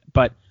part of it,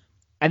 but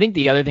I think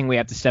the other thing we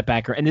have to step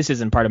back, and this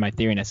isn't part of my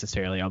theory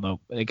necessarily, although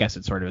I guess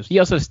it sort of is.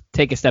 You also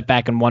take a step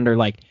back and wonder,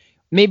 like,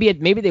 maybe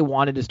they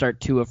wanted to start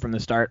Tua from the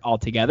start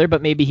altogether,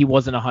 but maybe he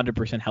wasn't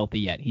 100% healthy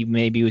yet.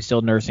 He was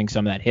still nursing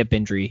some of that hip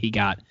injury he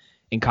got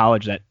in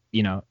college that,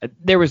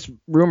 there was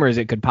rumors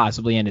it could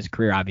possibly end his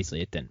career.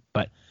 Obviously it didn't.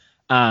 But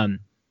so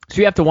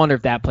you have to wonder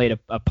if that played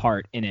a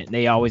part in it.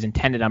 They always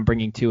intended on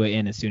bringing Tua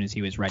in as soon as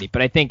he was ready.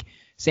 But I think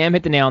Sam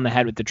hit the nail on the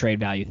head with the trade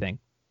value thing.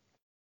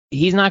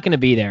 He's not going to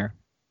be there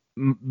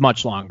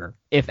much longer,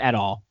 if at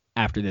all,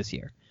 after this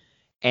year.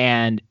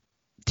 And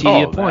to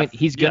your point,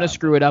 he's going to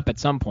screw it up at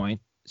some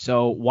point.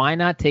 So why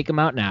not take him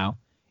out now?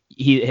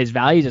 His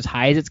value is as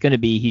high as it's going to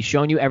be. He's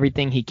shown you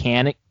everything he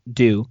can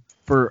do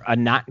for a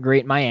not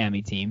great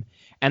Miami team.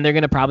 And they're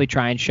going to probably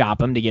try and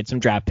shop him to get some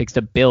draft picks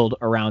to build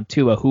around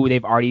Tua, who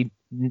they've already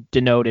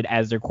denoted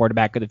as their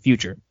quarterback of the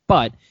future.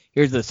 But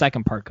here's the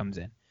second part comes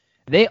in.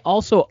 They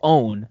also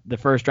own the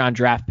first-round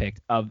draft pick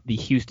of the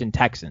Houston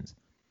Texans.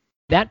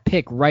 That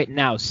pick right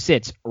now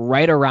sits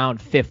right around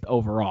 5th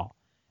overall.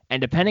 And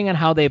depending on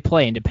how they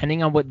play and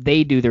depending on what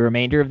they do the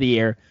remainder of the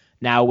year,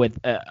 now with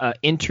an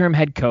interim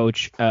head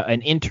coach,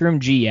 an interim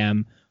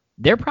GM,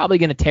 they're probably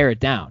going to tear it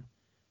down.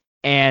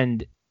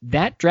 And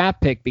that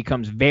draft pick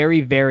becomes very,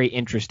 very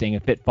interesting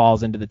if it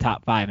falls into the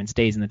top 5 and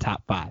stays in the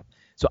top 5.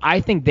 So I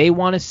think they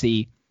want to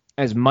see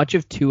as much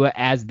of Tua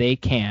as they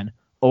can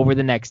over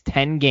the next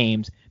 10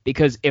 games,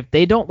 because if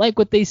they don't like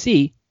what they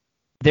see,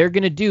 they're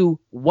going to do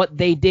what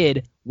they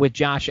did with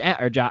Josh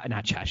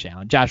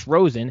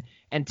Rosen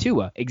and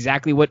Tua,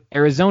 exactly what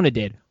Arizona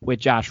did with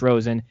Josh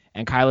Rosen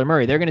and Kyler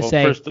Murray. They're going to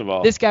say, first of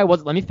all, this guy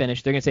wasn't, let me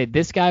finish. They're going to say,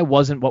 this guy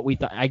wasn't what we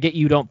thought. I get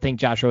you don't think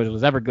Josh Rosen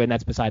was ever good, and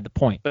that's beside the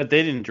point. But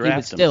they didn't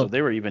draft him, so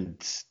they were even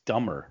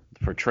dumber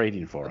for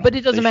trading for him. But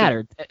it doesn't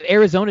matter.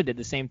 Arizona did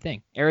the same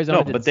thing. They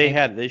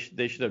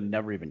should have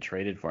never even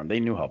traded for him. They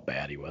knew how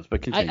bad he was.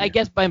 But continue. I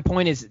guess my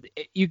point is,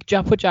 you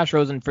put Josh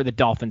Rosen for the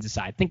Dolphins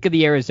aside. Think of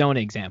the Arizona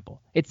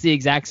example. It's the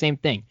exact same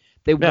thing.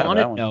 They want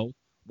to know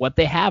what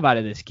they have out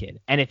of this kid.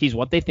 And if he's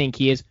what they think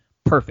he is,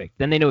 perfect.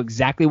 Then they know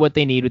exactly what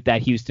they need with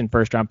that Houston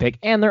first-round pick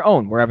and their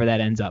own, wherever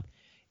that ends up.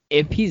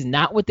 If he's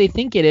not what they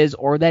think it is,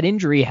 or that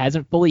injury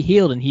hasn't fully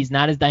healed and he's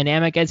not as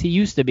dynamic as he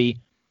used to be,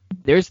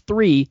 there's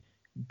 3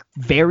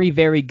 very,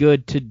 very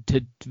good to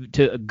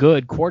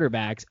good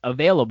quarterbacks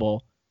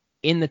available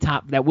in the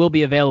top, that will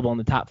be available in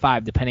the top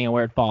 5, depending on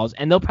where it falls,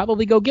 and they'll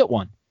probably go get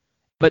one.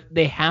 But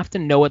they have to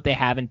know what they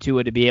have in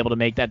Tua to be able to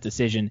make that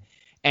decision.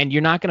 And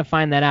you're not going to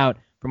find that out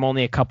from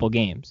only a couple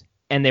games.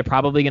 And they're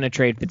probably going to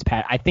trade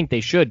Fitzpatrick. I think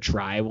they should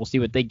try. We'll see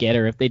what they get,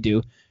 or if they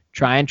do,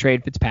 try and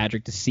trade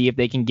Fitzpatrick to see if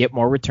they can get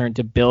more return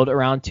to build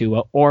around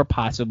Tua, or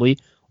possibly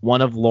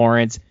one of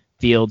Lawrence,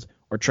 Fields,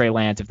 or Trey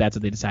Lance, if that's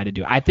what they decide to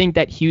do. I think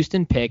that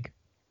Houston pick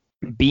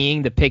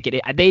being the pick,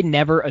 they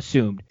never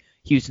assumed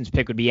Houston's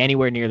pick would be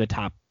anywhere near the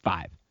top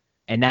 5.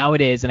 And now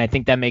it is, and I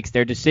think that makes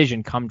their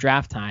decision come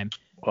draft time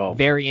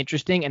very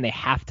interesting, and they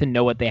have to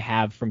know what they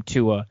have from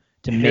Tua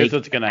to make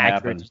an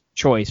accurate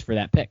choice for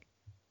that pick.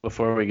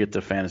 Before we get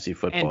to fantasy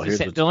football, and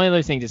the only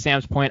other thing, to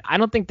Sam's point, I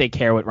don't think they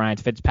care what Ryan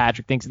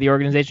Fitzpatrick thinks of the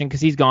organization, because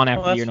he's gone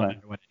after the year no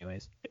matter what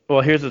anyways. Well,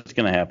 here's what's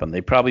going to happen.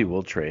 They probably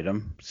will trade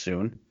him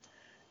soon,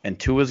 and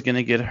Tua's going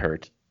to get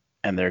hurt,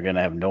 and they're going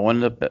to have no one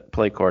to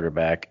play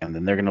quarterback, and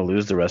then they're going to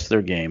lose the rest of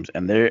their games,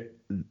 and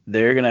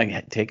they're going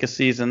to take a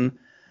season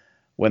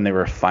when they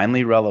were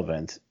finally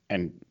relevant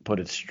and put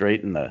it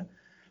straight in the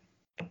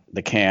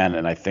can.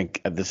 And I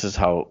think this is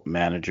how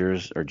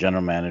managers or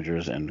general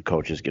managers and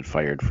coaches get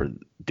fired for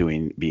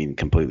being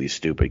completely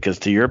stupid. Because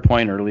to your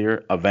point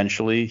earlier,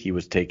 eventually he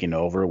was taking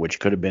over, which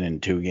could have been in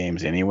 2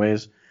 games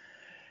anyways.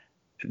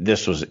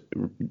 This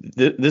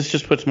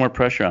just puts more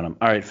pressure on him.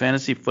 All right,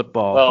 fantasy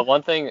football. Well,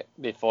 one thing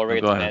before we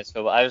get to fantasy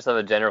football, I just have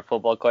a general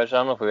football question. I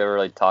don't know if we've ever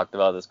really talked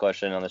about this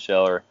question on the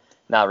show or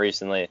not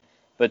recently,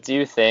 but do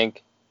you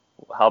think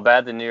how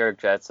bad the New York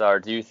Jets are?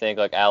 Do you think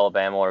like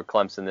Alabama or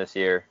Clemson this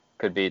year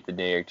could beat the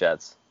New York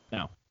Jets?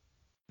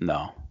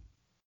 No.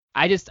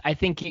 I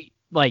think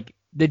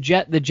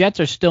the Jets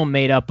are still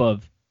made up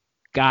of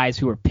guys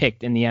who are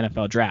picked in the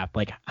NFL draft.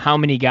 Like, how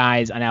many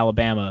guys on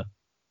Alabama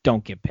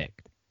don't get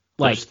picked?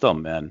 They're still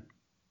men.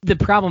 The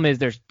problem is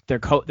they're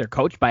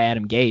coached by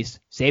Adam Gase.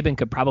 Saban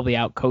could probably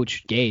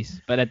outcoach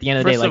Gase, but at the end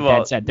of the day, like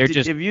Dad said, they're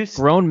just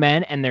grown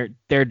men, and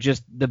they're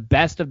just the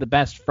best of the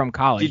best from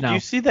college. Did you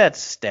see that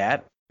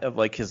stat of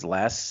like his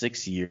last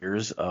 6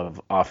 years of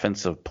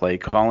offensive play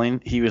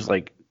calling? He was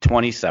like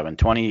 27,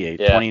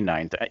 28,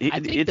 29.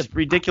 It's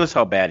ridiculous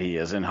how bad he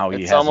is and how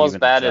he has. It's almost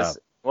bad as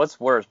what's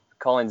worse,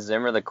 calling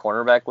Zimmer the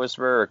cornerback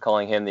whisperer or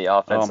calling him the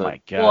offensive. Oh my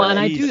God! Well, and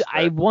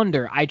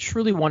I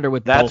truly wonder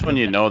with that's when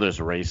you know there's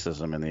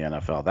racism in the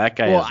NFL. That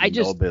guy has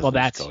no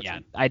business coaching. Yeah,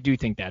 I do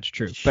think that's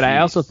true. Jeez. But I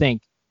also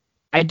think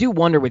I do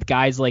wonder with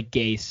guys like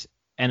Gase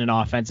and an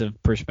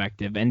offensive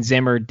perspective, and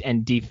Zimmer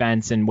and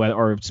defense, and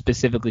or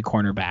specifically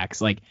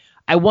cornerbacks. Like,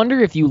 I wonder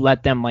if you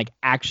let them like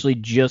actually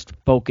just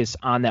focus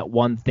on that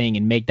one thing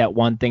and make that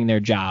one thing their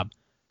job,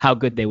 how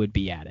good they would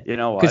be at it. You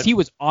know what? Because he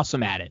was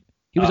awesome at it.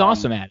 He was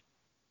awesome at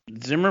it.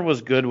 Zimmer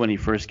was good when he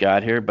first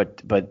got here,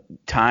 but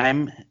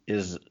time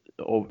is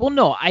over. Well,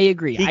 no, I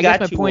agree. He I got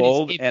guess my too point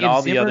old, is, and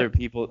all the other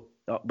people.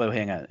 But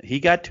hang on, he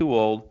got too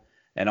old,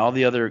 and all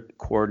the other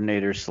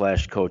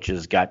coordinators /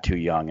 coaches got too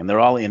young, and they're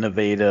all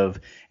innovative,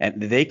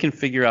 and they can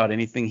figure out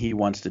anything he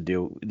wants to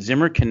do.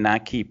 Zimmer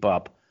cannot keep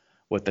up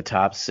with the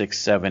top 6,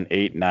 7,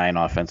 8, 9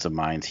 offensive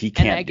minds. He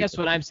can't. And I guess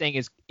what I'm saying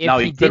is, if No,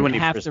 he he could when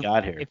didn't he have first to,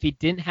 got here. if he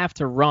didn't have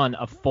to run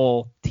a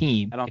full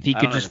team, if he I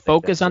could don't just think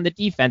focus that's on the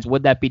defense,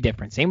 would that be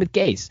different? Same with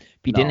Gase. If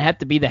he didn't No. have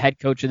to be the head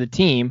coach of the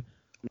team,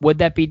 would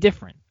that be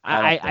different?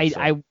 I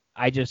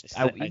don't think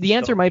so. The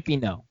answer might be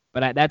no,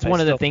 but that's one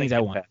of the things I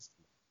want.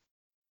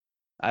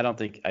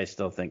 I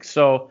still think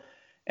so.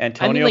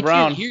 Antonio like,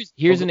 Brown.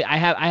 I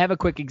have a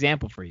quick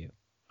example for you.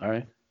 All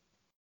right.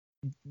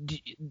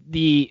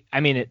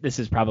 This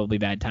is probably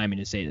bad timing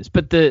to say this,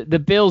 but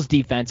the Bills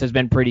defense has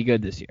been pretty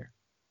good this year.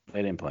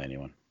 They didn't play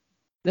anyone.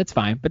 That's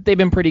fine, but they've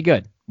been pretty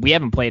good. We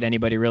haven't played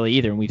anybody really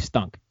either, and we've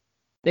stunk.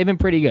 They've been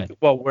pretty good.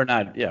 Well, we're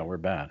not. Yeah, we're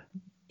bad.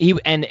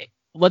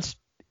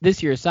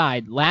 This year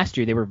aside, last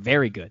year they were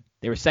very good.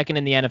 They were second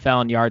in the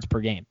NFL in yards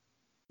per game.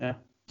 Yeah.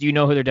 Do you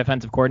know who their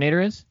defensive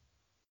coordinator is?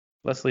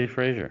 Leslie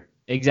Frazier.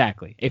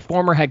 Exactly. A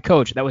former head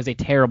coach that was a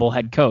terrible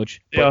head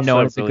coach, but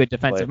known as a good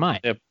defensive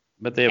mind. Yep.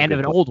 But they have and of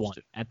an old one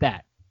at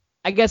that.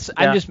 I guess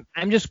yeah.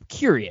 I'm just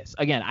curious.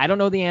 Again, I don't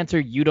know the answer.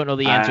 You don't know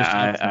the answer.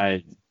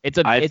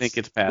 I think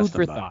it's passed food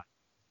them for by. thought.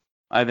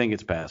 I think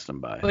it's passed them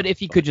by. But if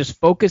he could just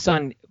focus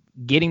on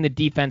getting the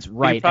defense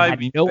right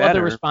and had no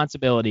other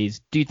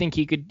responsibilities, do you think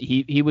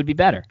he would be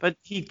better? But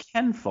he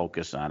can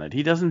focus on it.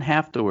 He doesn't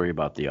have to worry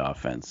about the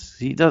offense.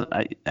 He does.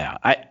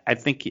 I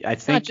think.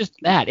 It's not just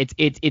that.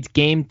 It's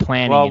game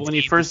planning. Well, when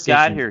he first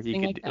got here, he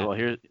could. Like well,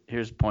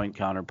 here's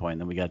counterpoint.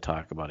 Then we got to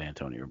talk about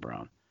Antonio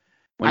Brown.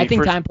 I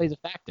think time plays a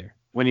factor.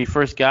 When he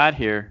first got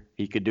here,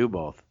 he could do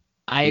both.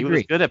 I agree. He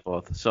was good at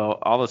both. So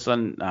all of a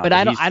sudden, but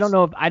I don't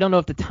know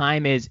if the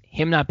time is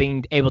him not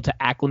being able to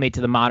acclimate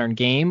to the modern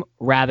game,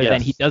 rather than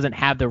he doesn't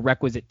have the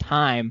requisite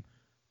time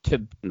to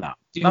do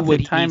what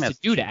he needs to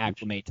do to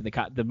acclimate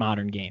to the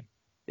modern game.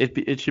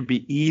 It should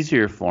be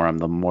easier for him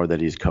the more that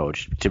he's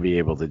coached to be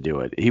able to do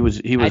it.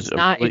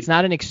 It's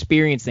not an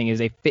experience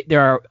thing.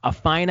 There are a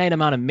finite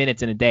amount of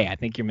minutes in a day. I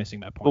think you're missing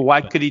my point. Well, why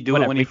could he do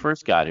it when he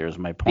first got here? Is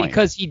my point.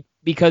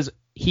 Because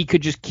he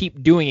could just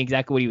keep doing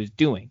exactly what he was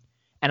doing.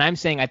 And I'm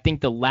saying I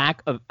think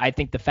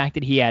the fact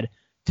that he had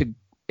to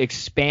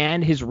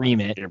expand his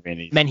remit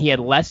meant he had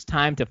less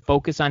time to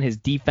focus on his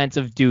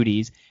defensive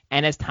duties.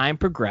 And as time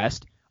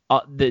progressed,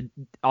 the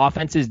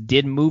offenses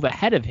did move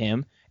ahead of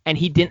him, and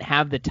he didn't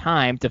have the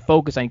time to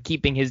focus on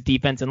keeping his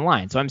defense in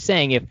line. So I'm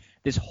saying if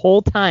this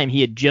whole time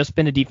he had just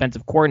been a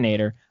defensive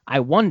coordinator,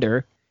 I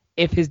wonder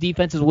if his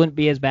defenses wouldn't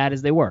be as bad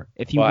as they were.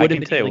 If he would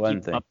have been able to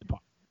keep them up the par.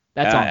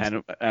 That's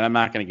all. And I'm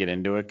not going to get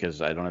into it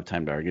because I don't have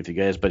time to argue with you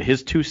guys. But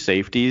his two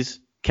safeties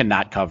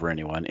cannot cover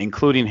anyone,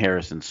 including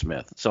Harrison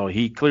Smith. So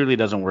he clearly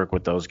doesn't work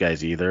with those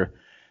guys either.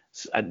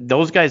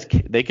 Those guys,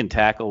 they can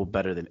tackle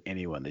better than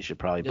anyone. They should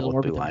probably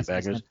both be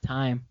linebackers.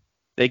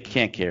 They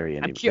can't carry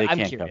anyone. I'm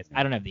curious.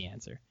 I don't have the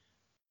answer.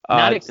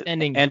 Not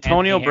extending.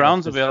 Antonio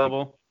Brown's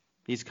available.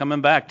 He's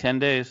coming back 10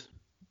 days.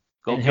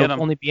 Go get him.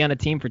 He'll only be on a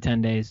team for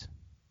 10 days.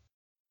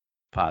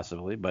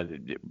 Possibly, but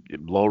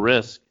low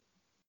risk.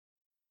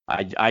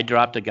 I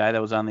dropped a guy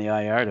that was on the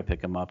IR to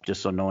pick him up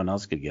just so no one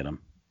else could get him.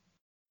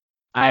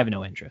 I have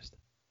no interest.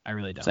 I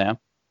really don't. Sam?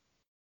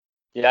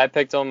 Yeah, I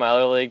picked him in my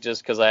other league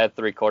just because I had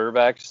 3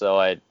 quarterbacks, so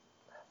I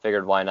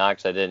figured why not,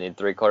 because I didn't need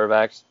 3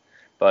 quarterbacks.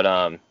 But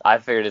I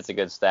figured it's a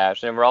good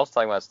stash. And we're also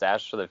talking about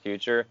stash for the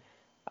future.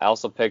 I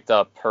also picked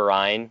up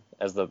Perrine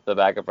as the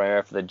backup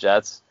runner for the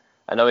Jets.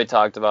 I know we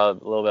talked about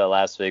it a little bit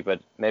last week,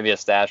 but maybe a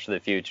stash for the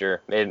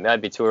future. It might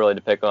be too early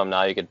to pick him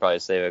now. You could probably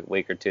save a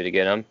week or 2 to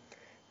get him.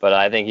 But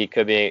I think he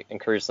could be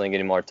increasingly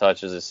getting more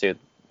touches to see what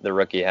the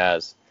rookie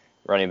has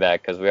running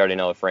back, because we already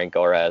know what Frank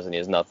Gore has, and he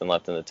has nothing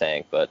left in the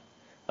tank. But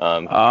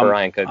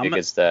Perrine could be a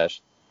good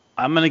stash.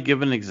 I'm going to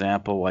give an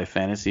example why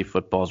fantasy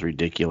football is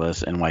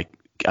ridiculous and why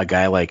a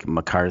guy like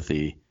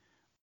McCarthy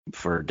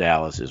for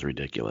Dallas is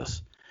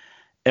ridiculous.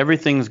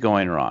 Everything's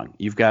going wrong.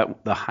 You've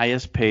got the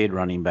highest paid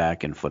running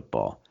back in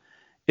football.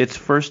 It's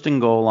 1st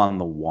and goal on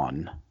the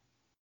 1.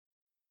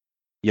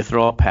 You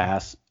throw a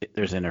pass,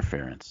 there's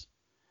interference.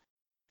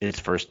 It's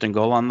 1st and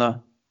goal on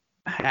the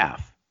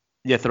half.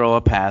 You throw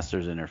a pass,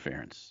 there's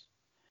interference.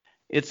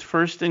 It's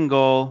 1st and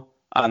goal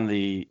on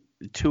the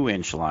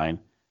 2-inch line.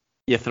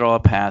 You throw a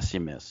pass, you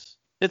miss.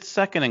 It's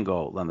 2nd and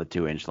goal on the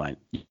 2-inch line.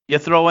 You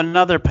throw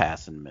another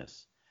pass and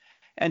miss.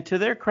 And to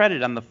their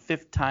credit, on the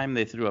 5th time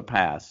they threw a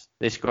pass,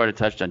 they scored a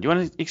touchdown. Do you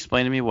want to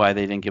explain to me why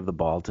they didn't give the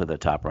ball to the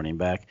top running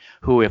back,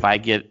 who, if I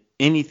get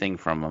anything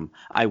from him,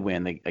 I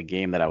win a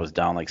game that I was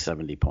down like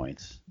 70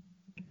 points?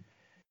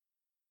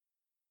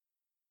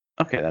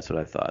 Okay, that's what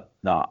I thought.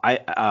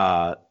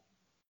 No,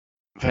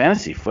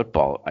 fantasy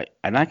football,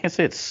 I'm not going to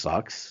say it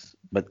sucks,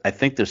 but I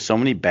think there's so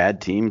many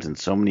bad teams and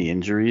so many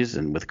injuries,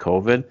 and with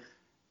COVID,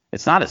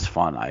 it's not as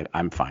fun,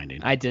 I'm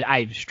finding.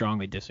 I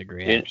strongly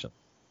disagree, actually.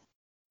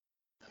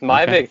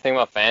 My big thing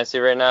about fantasy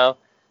right now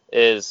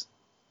is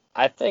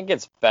I think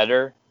it's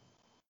better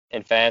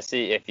in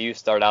fantasy if you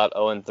start out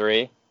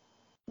 0-3,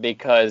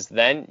 because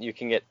then you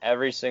can get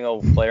every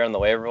single player on the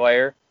waiver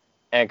wire.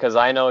 And because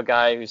I know a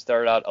guy who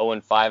started out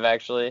 0-5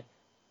 actually,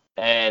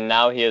 and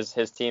now his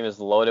team is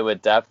loaded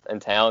with depth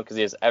and talent because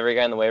he has every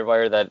guy on the waiver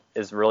wire that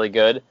is really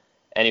good,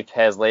 and he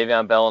has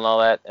Le'Veon Bell and all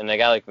that. And a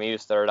guy like me who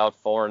started out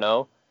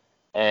 4-0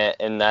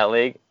 in that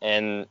league,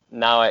 and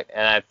now I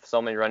have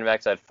so many running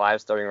backs. I had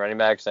 5 starting running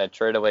backs, and I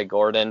traded away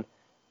Gordon,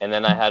 and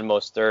then I had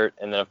Mostert,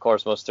 and then of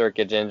course Mostert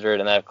gets injured,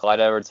 and I have Clyde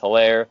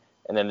Edwards-Helaire,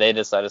 and then they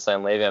decide to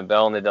sign Le'Veon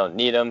Bell, and they don't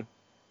need him.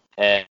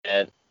 And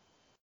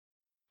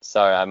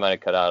sorry, I might have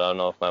cut out. I don't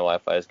know if my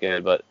Wi-Fi is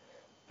good, but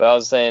I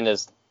was saying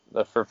is,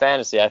 for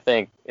fantasy, I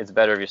think it's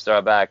better if you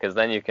start back, because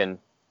then you can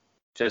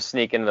just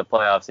sneak into the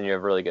playoffs and you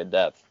have really good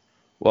depth.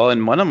 Well,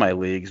 in one of my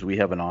leagues, we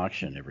have an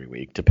auction every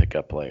week to pick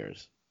up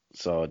players,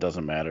 so it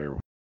doesn't matter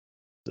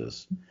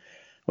this,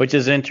 which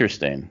is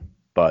interesting,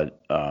 but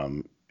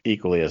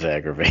equally as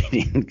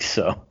aggravating.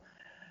 So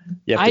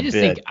you have to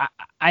bid.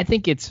 I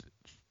think it's.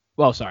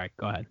 Well, sorry.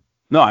 Go ahead.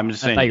 No, I'm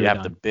just saying you have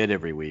done. to bid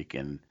every week,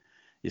 and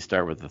you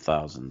start with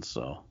 1,000.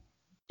 So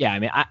yeah, I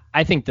mean,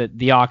 I think that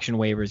the auction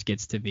waivers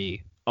gets to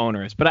be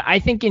onerous, but I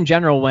think in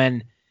general,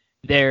 when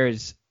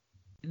there's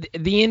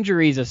the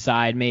injuries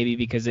aside, maybe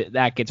because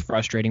that gets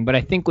frustrating, but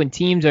I think when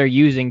teams are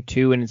using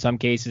 2 and in some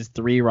cases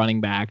 3 running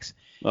backs,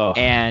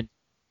 and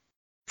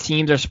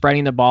teams are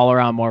spreading the ball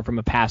around more from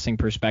a passing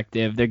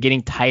perspective, they're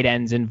getting tight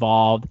ends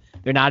involved,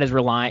 they're not as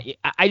reliant.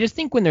 I just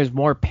think when there's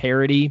more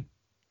parity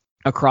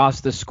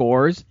across the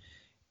scores,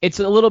 it's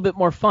a little bit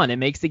more fun. It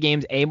makes the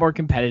games A, more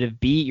competitive,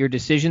 B, your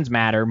decisions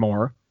matter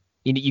more.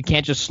 You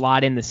can't just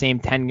slot in the same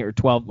 10 or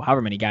 12,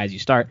 however many guys you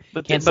start.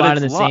 But slot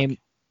in the same.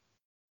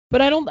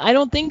 But I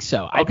don't think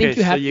so. I think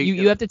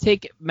you have to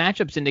take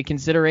matchups into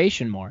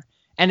consideration more.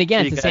 And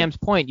again, to Sam's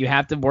point, you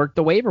have to work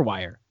the waiver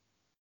wire.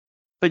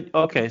 But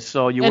okay,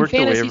 so you work the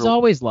waiver. And fantasy's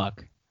always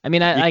luck. I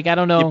mean, I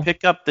don't know. You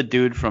pick up the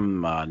dude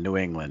from New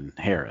England,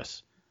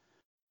 Harris.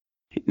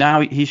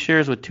 Now he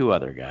shares with 2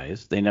 other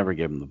guys. They never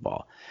give him the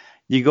ball.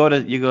 You go to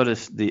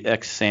the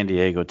ex San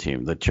Diego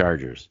team, the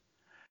Chargers.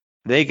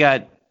 They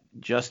got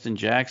Justin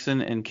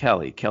Jackson and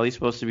Kelly. Kelly's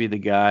supposed to be the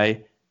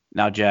guy.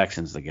 Now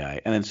Jackson's the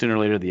guy, and then sooner or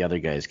later the other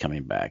guy is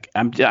coming back.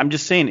 I'm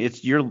just saying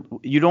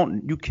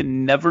you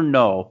can never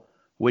know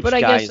which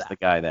guy is the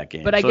guy that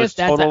game. But I guess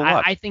that's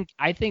I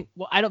think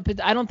well, I don't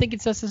think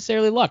it's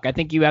necessarily luck. I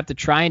think you have to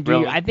try and do.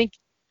 Really?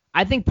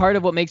 I think part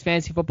of what makes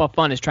fantasy football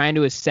fun is trying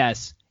to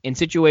assess in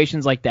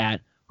situations like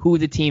that who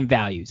the team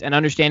values and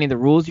understanding the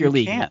rules of your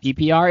league.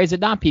 PPR, is it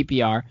not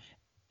PPR,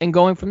 and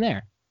going from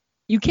there.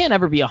 You can't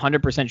ever be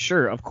 100%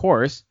 sure, of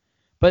course,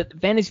 but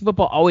fantasy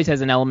football always has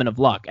an element of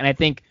luck, and I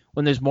think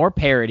when there's more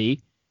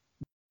parity,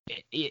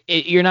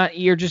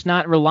 you're just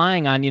not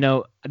relying on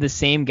the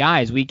same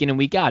guys week in and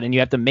week out, and you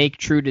have to make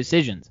true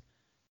decisions,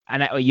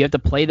 and you have to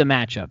play the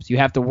matchups. You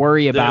have to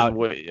worry about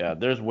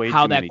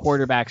how that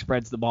quarterback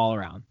spreads the ball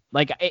around.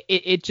 Like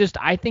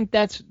I think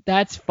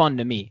that's fun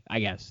to me, I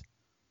guess.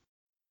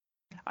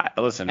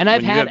 Listen, and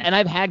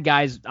I've had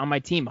guys on my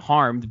team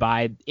harmed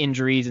by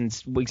injuries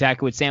and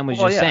exactly what Sam was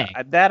saying.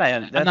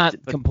 I'm not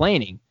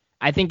complaining.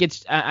 I think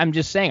I'm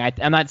just saying,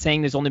 I'm not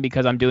saying this only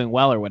because I'm doing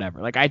well or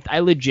whatever. Like I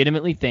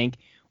legitimately think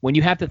when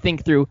you have to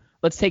think through,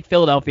 let's take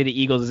Philadelphia,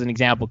 the Eagles as an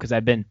example, because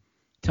I've been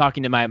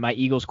talking to my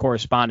Eagles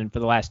correspondent for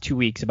the last 2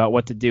 weeks about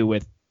what to do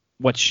with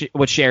what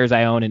shares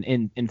I own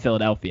in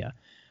Philadelphia.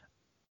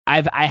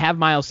 I have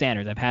Miles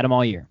Sanders. I've had him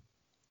all year.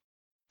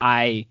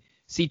 I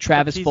see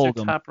Travis Fulgham.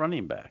 He's their top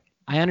running back.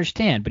 I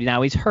understand, but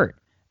now he's hurt.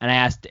 And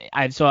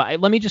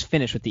let me just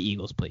finish with the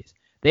Eagles, please.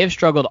 They have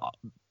struggled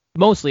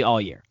mostly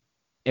all year.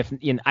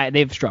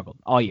 They've struggled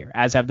all year,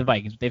 as have the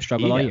Vikings. They've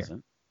struggled all year.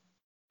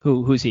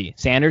 Who's he?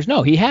 Sanders?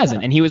 No, he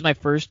hasn't. Yeah. And he was my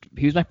first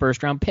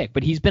round pick,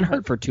 but he's been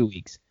hurt for 2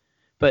 weeks.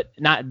 But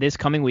not this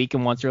coming week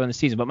and once early in the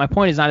season. But my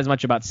point is not as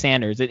much about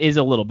Sanders. It is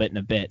a little bit in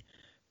a bit.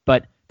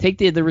 But take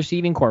the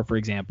receiving core, for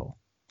example.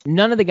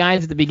 None of the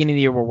guys at the beginning of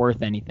the year were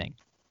worth anything.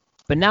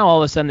 But now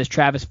all of a sudden this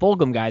Travis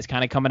Fulgham guy is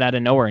kind of coming out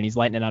of nowhere and he's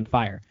lighting it on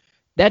fire.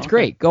 That's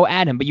great. Go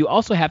at him. But you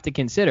also have to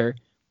consider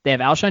they have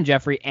Alshon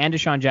Jeffrey and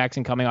Deshaun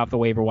Jackson coming off the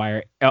waiver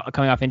wire,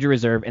 coming off injury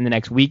reserve in the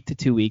next week to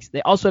 2 weeks.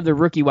 They also have the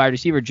rookie wide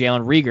receiver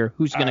Jalen Reagor,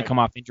 who's going to come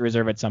off injury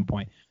reserve at some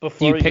point.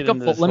 Before you pick up,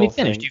 let me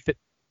finish.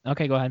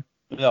 Okay, go ahead.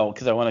 No,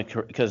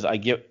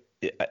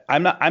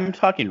 I'm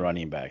talking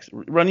running backs.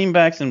 Running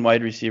backs and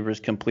wide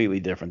receivers completely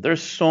different.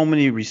 There's so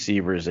many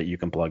receivers that you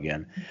can plug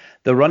in.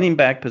 The running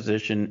back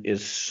position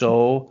is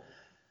so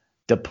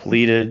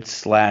depleted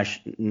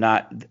 /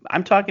 not.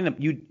 I'm talking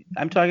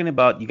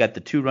about you got the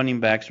 2 running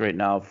backs right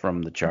now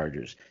from the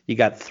Chargers. You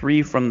got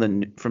 3 from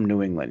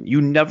New England. You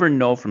never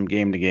know from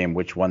game to game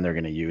which one they're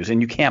going to use, and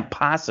you can't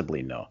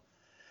possibly know.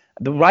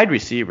 The wide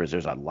receivers,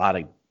 there's a lot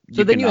of.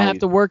 So then you have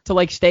to work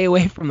to stay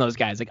away from those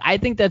guys. I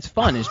think that's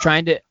fun is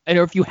trying to,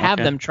 or if you have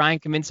them, try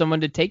and convince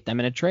someone to take them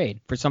in a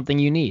trade for something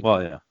you need.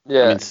 Well, yeah.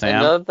 Yeah. I mean, Sam?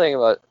 Another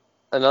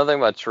thing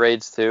about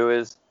trades too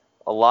is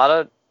a lot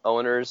of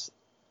owners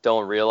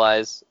don't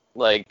realize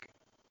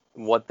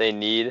what they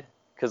need,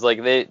 because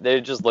like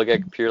they just look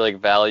at pure like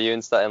value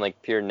and stuff and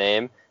like pure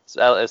name.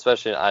 So,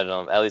 especially I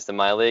don't know, at least in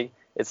my league,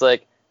 it's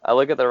like I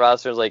look at the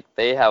rosters like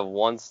they have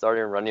one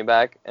starting running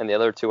back and the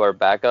other two are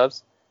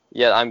backups.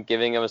 Yet I'm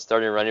giving them a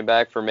starting running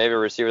back for maybe a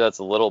receiver that's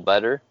a little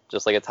better,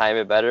 just like a tiny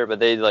bit better. But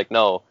they like,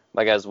 no,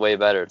 my guy's way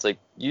better. It's like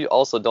you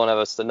also don't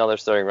have another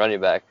starting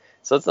running back.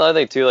 So that's another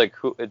thing too. Like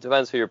it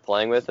depends who you're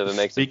playing with if it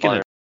makes it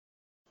fun.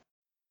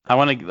 I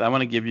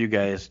want to give you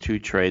guys 2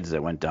 trades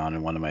that went down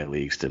in one of my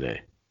leagues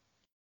today.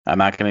 I'm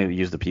not going to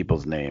use the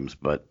people's names,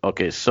 but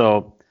okay.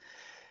 So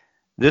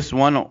this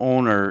one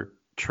owner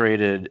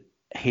traded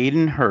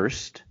Hayden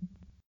Hurst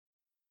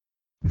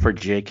for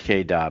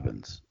J.K.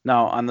 Dobbins.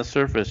 Now, on the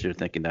surface, you're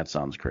thinking that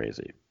sounds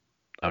crazy.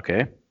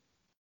 Okay?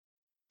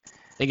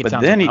 I think it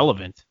sounds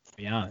irrelevant, to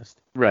be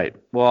honest. Right.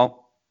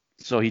 Well,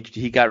 so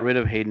he got rid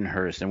of Hayden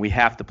Hurst, and we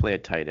have to play a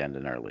tight end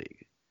in our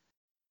league.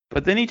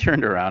 But then he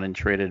turned around and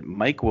traded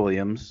Mike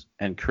Williams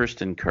and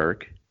Kirsten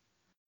Kirk.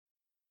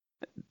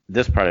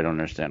 This part I don't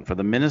understand. For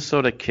the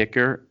Minnesota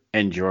kicker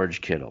and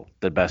George Kittle,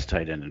 the best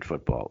tight end in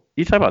football.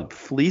 You talk about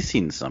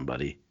fleecing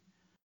somebody.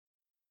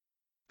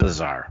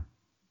 Bizarre.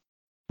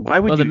 Why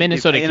would the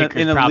Minnesota kicker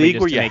in a league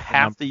where you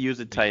have to use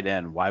a tight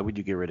end? Why would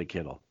you get rid of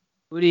Kittle?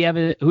 Who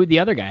did the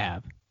other guy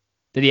have?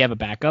 Did he have a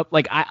backup?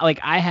 Like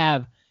I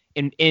have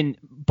in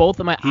both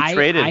of my. He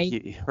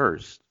traded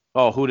Hurst.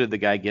 Oh, who did the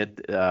guy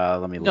get?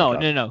 Let me look.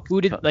 No.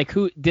 Who did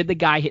the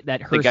guy hit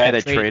that Hurst? The guy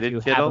that traded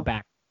to Kittle. Have a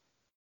back?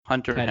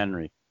 Hunter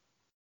Henry.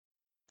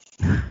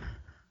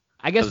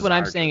 I guess what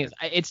I'm saying is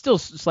it's still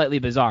slightly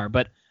bizarre,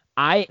 but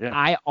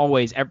I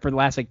always, for the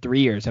last like 3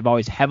 years, have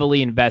always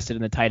heavily invested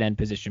in the tight end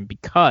position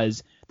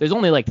because there's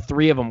only like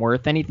 3 of them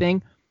worth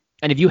anything.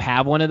 And if you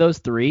have one of those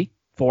 3,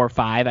 4 or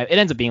 5, it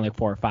ends up being like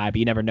 4 or 5, but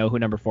you never know who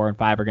number 4 and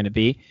 5 are going to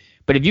be.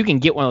 But if you can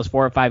get one of those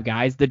 4 or 5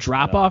 guys, the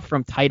drop off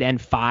from tight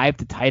end 5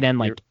 to tight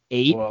end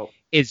 8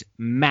 is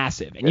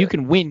massive. And you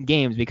can win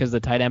games because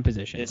of the tight end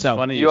position. It's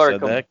funny you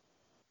said that.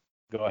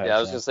 Go ahead. Yeah, I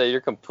was going to say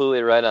you're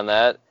completely right on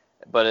that.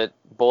 But at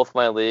both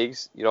my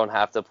leagues, you don't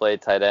have to play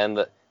tight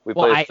end. We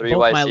play 3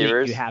 wide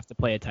receivers. You have to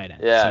play a tight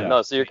end.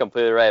 Yeah, so you're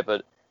completely right.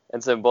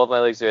 And so in both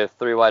my leagues, we have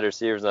 3 wide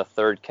receivers, and a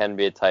third can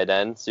be a tight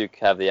end, so you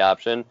have the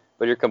option.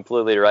 But you're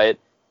completely right.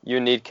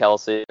 You need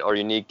Kelsey or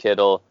you need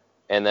Kittle,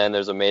 and then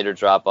there's a major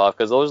drop-off,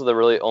 because those are the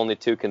really only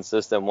 2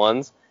 consistent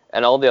ones,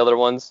 and all the other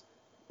ones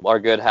are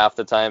good half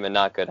the time and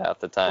not good half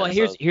the time. Well,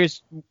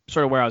 here's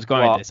sort of where I was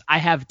going with this. I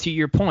have, to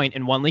your point,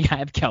 in one league I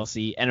have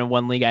Kelsey, and in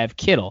one league I have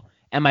Kittle.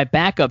 And my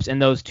backups in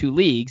those 2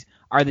 leagues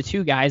are the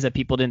 2 guys that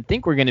people didn't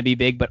think were going to be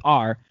big, but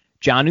are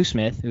Jonnu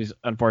Smith, who's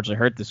unfortunately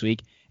hurt this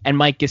week, and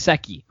Mike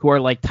Gesicki, who are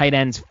like tight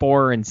ends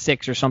 4 and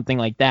 6 or something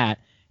like that.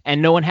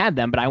 And no one had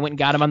them, but I went and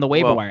got them on the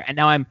waiver wire. And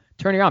now I'm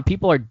turning around.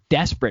 People are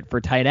desperate for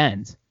tight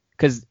ends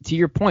because, to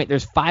your point,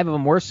 there's 5 of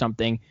them worth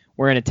something.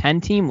 We're in a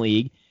 10-team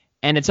league,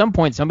 and at some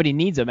point somebody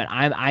needs them, and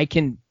I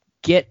can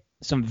get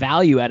some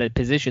value at a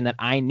position that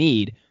I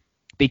need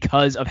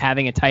because of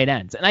having a tight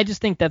end. And I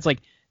just think that's like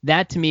 –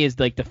 that to me is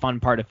like the fun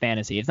part of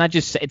fantasy. It's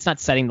not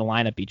setting the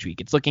lineup each week.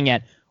 It's looking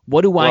at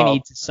what do I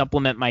need to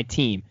supplement my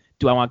team.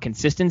 Do I want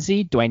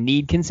consistency? Do I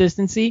need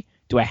consistency?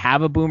 Do I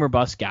have a boom or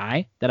bust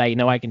guy that I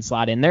know I can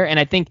slot in there? And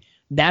I think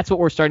that's what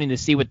we're starting to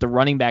see with the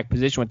running back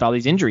position with all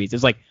these injuries.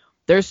 It's like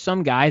there's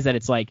some guys that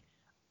it's like,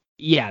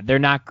 yeah, they're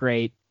not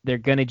great. They're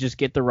going to just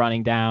get the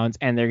running downs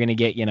and they're going to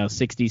get,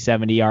 60,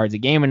 70 yards a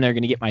game, and they're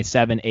going to get my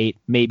 7, 8,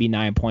 maybe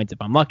 9 points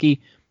if I'm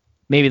lucky.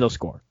 Maybe they'll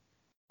score.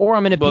 Or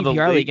I'm in a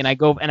PPR league and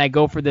I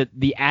go for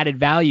the added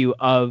value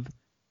of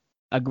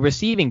a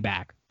receiving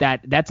back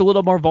that's a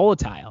little more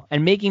volatile,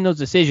 and making those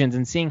decisions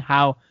and seeing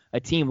how a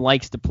team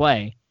likes to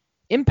play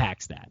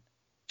impacts that.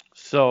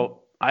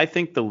 So I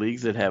think the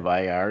leagues that have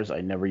IRs,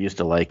 I never used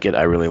to like it.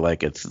 I really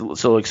like it.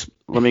 So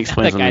let me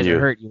explain something to you. Guys are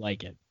hurt, you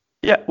like it.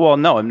 Yeah, well,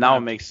 no, now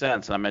it makes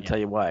sense, and I'm going to tell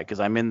you why. Because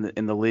I'm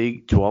in the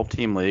league,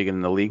 12-team league, and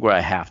in the league where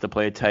I have to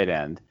play a tight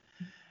end.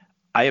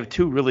 I have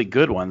 2 really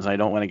good ones. I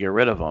don't want to get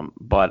rid of them,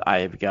 but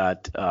I've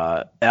got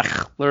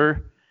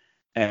Eckler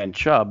and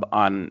Chubb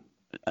on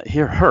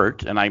here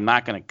hurt, and I'm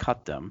not going to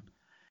cut them.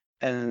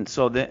 And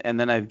so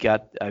then I've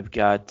got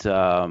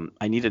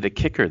I needed a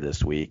kicker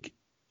this week,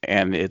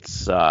 and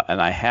it's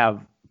and I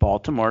have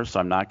Baltimore, so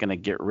I'm not going to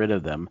get rid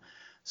of them.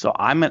 So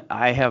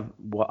I have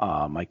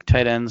my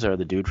tight ends are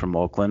the dude from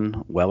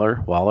Oakland,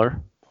 Waller,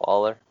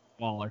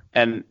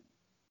 and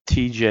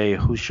TJ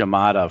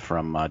Houshmandzadeh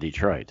from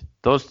Detroit.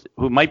 Those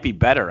who might be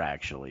better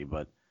actually,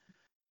 but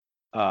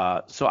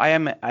so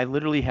I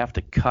literally have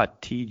to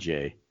cut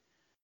TJ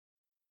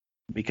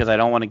because I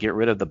don't want to get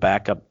rid of the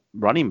backup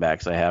running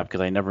backs I have because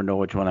I never know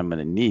which one I'm going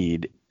to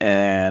need,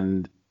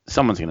 and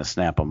someone's going to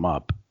snap them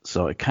up.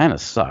 So it kind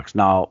of sucks.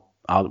 Now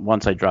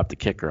once I drop the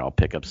kicker, I'll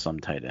pick up some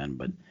tight end,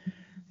 but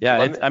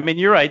yeah, I mean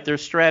you're right.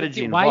 There's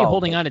strategy involved. Why are you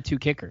holding on to 2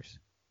 kickers?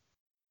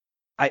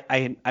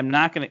 I'm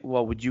not gonna.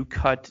 Well, would you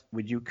cut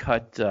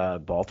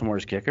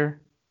Baltimore's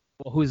kicker?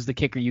 Well, who's the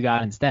kicker you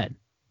got instead?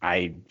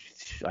 I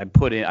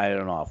put in. I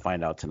don't know. I'll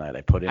find out tonight.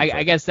 I put in.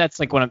 I guess that's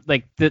like one of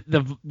like the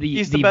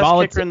He's the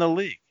best kicker in the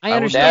league. I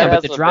understand,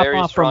 but the drop very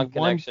off strong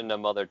from one connection to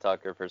Mother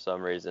Tucker for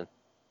some reason.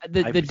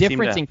 the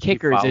difference in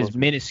kickers is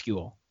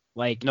minuscule.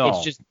 Like No.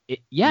 it's just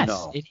yes,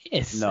 No. it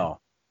is. No,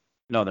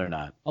 they're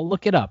not. I'll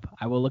look it up.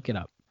 I will look it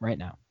up right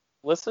now.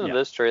 Listen to Yeah.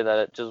 this trade that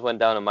it just went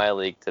down in my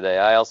league today.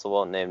 I also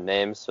won't name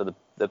names for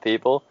the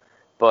people,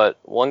 but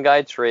one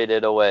guy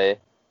traded away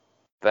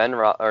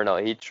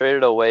he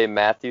traded away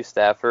Matthew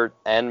Stafford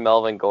and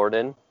Melvin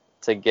Gordon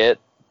to get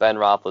Ben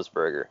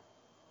Roethlisberger.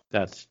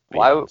 That's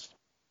Why- BS.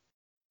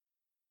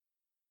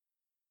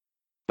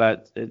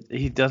 But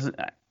he doesn't.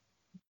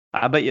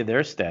 I bet you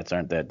their stats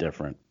aren't that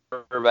different.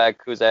 Quarterback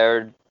who's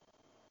averaging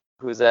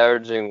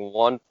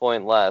 1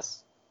 point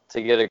less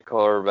to get a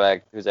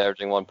quarterback who's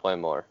averaging 1 point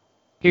more.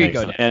 Here you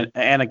go, Dad.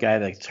 And a guy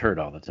that's hurt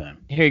all the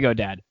time. Here you go,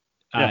 Dad.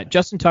 Yeah.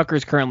 Justin Tucker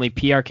is currently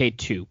PRK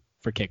 2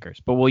 for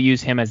kickers, but we'll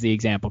use him as the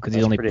example because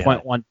he's That's only pretty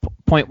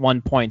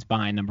 0.1 points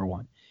behind number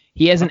one.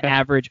 He has an Okay.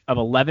 average of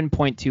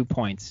 11.2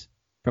 points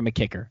from a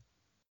kicker,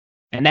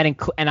 and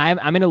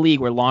I'm in a league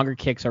where longer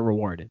kicks are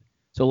rewarded.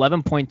 So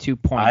 11.2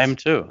 points. I am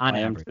too. on I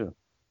am average. too.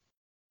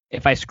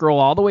 If I scroll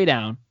all the way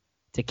down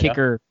to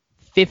kicker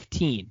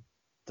 15,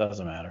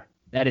 Doesn't matter.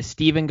 that is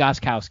Steven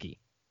Gostkowski.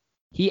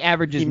 He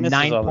averages He misses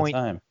 9 all the points.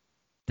 time.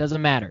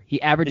 Doesn't matter. He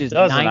It averages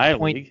does in 9 our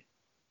points. league.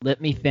 Let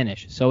me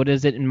finish. So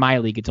does it in my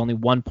league. It's only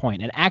 1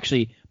 point. And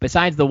actually,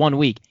 besides the 1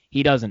 week,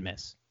 he doesn't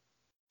miss.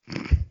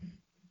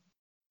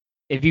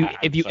 If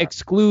you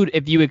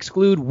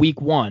exclude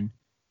week 1,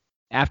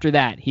 after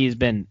that he's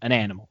been an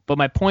animal. But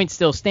my point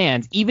still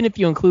stands. Even if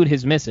you include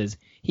his misses,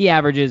 he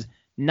averages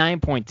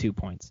 9.2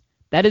 points.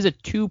 That is a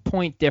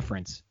 2-point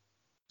difference.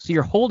 So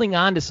you're holding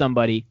on to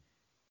somebody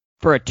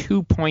for a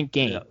 2-point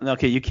game.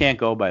 Okay, you can't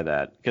go by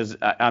that because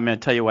I'm going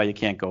to tell you why you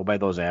can't go by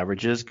those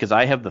averages because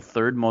I have the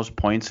third most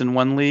points in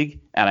one league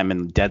and I'm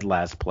in dead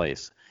last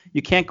place.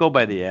 You can't go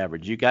by the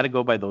average. You got to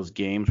go by those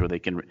games where they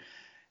can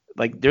 –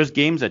 like there's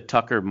games that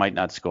Tucker might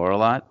not score a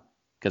lot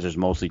because there's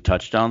mostly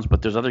touchdowns,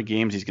 but there's other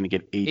games he's going to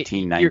get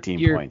 18,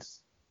 19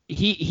 points.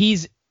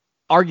 He's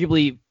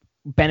arguably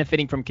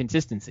benefiting from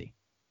consistency.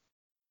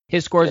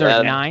 His scores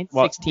are 9,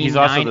 Well, 16, he's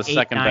also 9, the 8,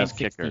 second 9, best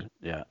 16. kicker.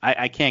 Yeah,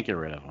 I can't get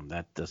rid of him.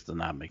 That does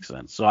not make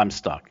sense. So I'm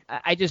stuck.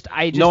 I just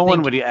No one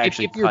think would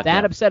actually if you're cut that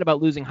him. upset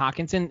about losing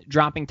Hawkinson,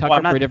 dropping Tucker Well,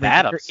 I'm for a not different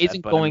that kicker upset,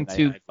 isn't but I going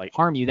mean, to I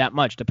harm you that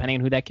much, depending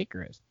on who that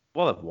kicker is.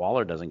 Well, if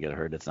Waller doesn't get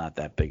hurt, it's not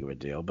that big of a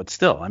deal. But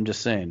still, I'm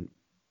just saying.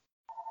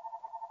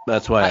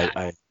 That's why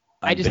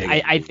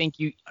I think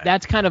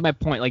that's kind of my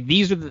point. Like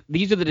these are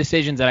the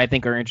decisions that I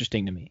think are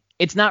interesting to me.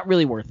 It's not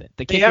really worth it.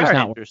 The They kicker's are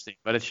not interesting,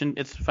 but it shouldn't.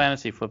 It's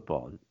fantasy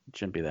football. It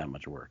shouldn't be that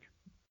much work.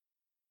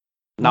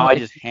 Well, No, I if-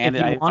 just if hand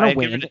it. you If wanna I get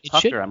win, rid of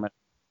it should- Tucker,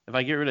 if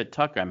I get rid of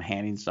Tucker, I'm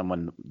handing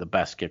someone the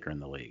best kicker in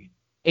the league.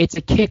 It's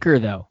a kicker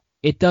though.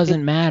 It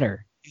doesn't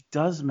matter. It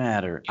does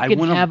matter. You I can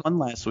wouldn't have- have won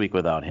last week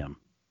without him.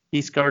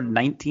 He scored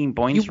 19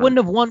 points. You for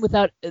wouldn't me. have won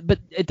without, but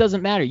it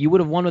doesn't matter. You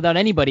would have won without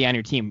anybody on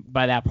your team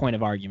by that point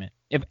of argument.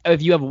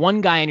 If you have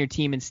one guy on your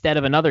team instead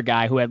of another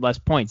guy who had less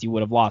points, you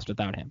would have lost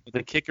without him.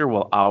 The kicker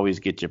will always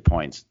get you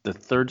points. The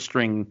third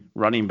string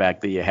running back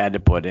that you had to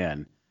put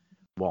in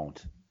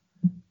won't.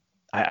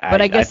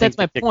 But I guess think that's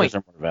my the kickers point.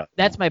 are more valuable.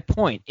 That's my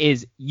point.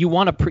 Is you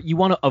want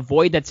to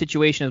avoid that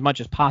situation as much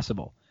as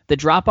possible. The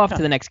drop off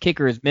to the next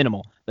kicker is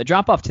minimal. The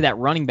drop off to that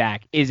running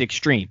back is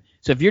extreme.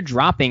 So if you're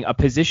dropping a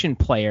position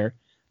player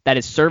that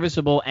is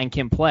serviceable and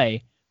can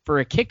play for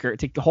a kicker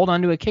to hold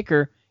on to a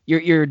kicker,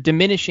 you're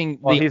diminishing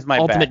he's the my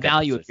ultimate backup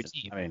value of your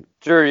position. team. I mean,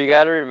 Drew, you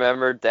got to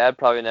remember, Dad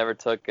probably never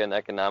took an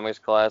economics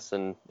class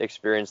and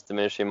experienced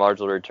diminishing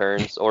marginal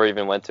returns, or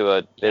even went to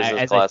a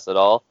business class at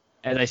all.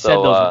 As I So, said,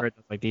 those words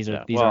like these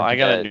are. well, I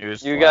got a Yeah,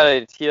 news.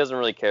 He doesn't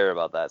really care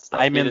about that stuff.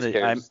 I'm he in just the.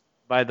 cares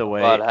By the way,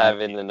 about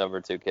having the number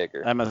 2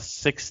 kicker. I'm a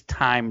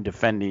 6-time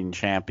defending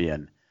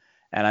champion,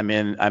 and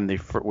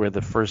we're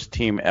the first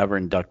team ever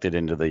inducted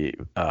into the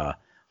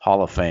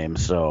Hall of Fame.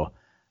 So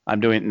I'm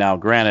doing now.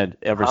 Granted,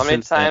 How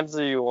many times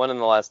have you won in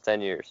the last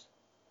 10 years?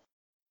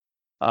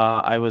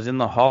 I was in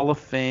the Hall of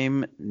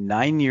Fame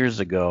 9 years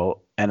ago,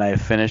 and I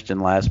finished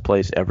in last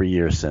place every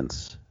year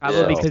since. Probably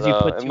Yeah, because you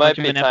so put it too might much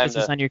of be an time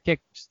emphasis to- on your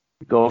kickers.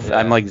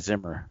 I'm like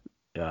Zimmer.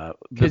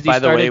 Because you by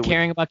the started way,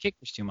 caring about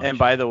kickers too much. And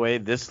by the way,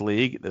 this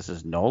league, this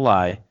is no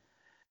lie,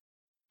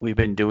 we've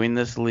been doing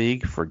this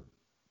league for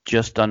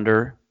just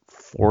under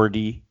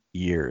 40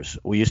 years.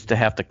 We used to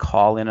have to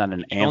call in on an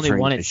You only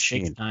answering won it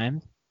machine. 6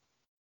 times.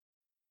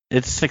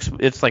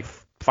 It's like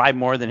 5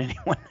 more than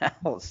anyone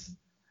else.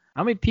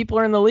 How many people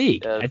are in the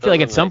league? Yeah, it I feel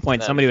like at doesn't some make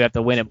point sense. somebody would have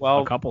to win it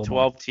 12, a couple.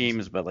 12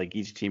 teams, but like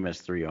each team has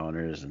 3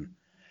 owners, and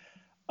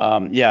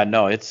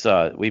it's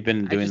we've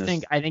been doing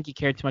this. I think you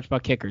care too much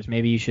about kickers.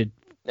 Maybe you should.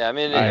 Yeah, I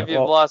mean, All right, if you've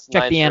well, lost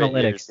check 9 the straight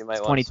analytics. years, you might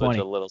It's want to switch 2020.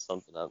 a little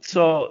something up.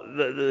 So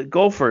the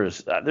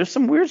Gophers, there's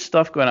some weird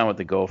stuff going on with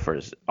the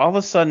Gophers. All of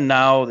a sudden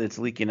now it's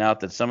leaking out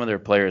that some of their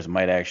players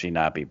might actually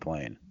not be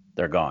playing.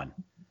 They're gone.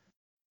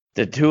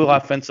 The 2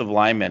 offensive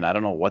linemen, I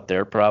don't know what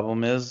their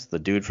problem is. The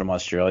dude from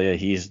Australia,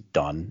 he's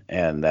done.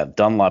 And that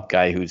Dunlop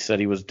guy who said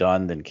he was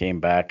done, then came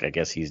back, I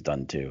guess he's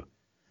done too.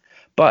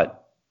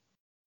 But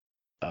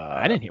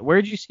I didn't hear.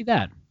 Where did you see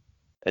that?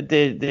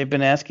 they've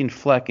been asking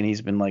Fleck, and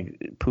he's been like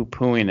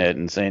poo-pooing it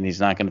and saying he's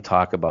not going to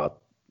talk about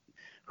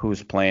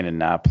who's playing and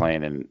not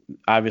playing, and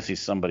obviously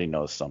somebody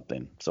knows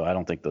something. So I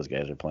don't think those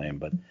guys are playing.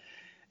 But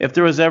if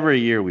there was ever a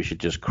year we should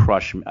just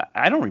crush,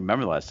 I don't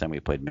remember the last time we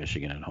played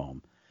Michigan at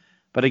home.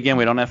 But again,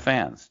 we don't have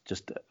fans.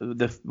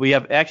 We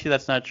have actually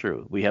that's not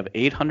true. We have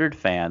 800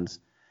 fans.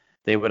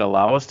 They would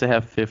allow us to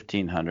have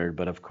 1,500,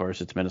 but of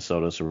course it's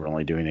Minnesota, so we're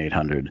only doing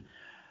 800.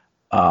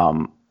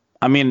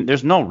 I mean,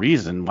 there's no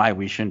reason why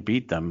we shouldn't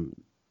beat them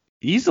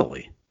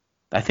easily.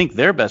 I think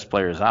their best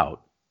player is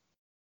out.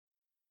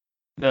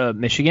 The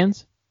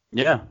Michigans?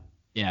 Yeah.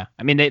 Yeah.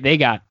 I mean, they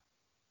got.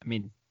 I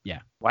mean, yeah.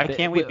 Why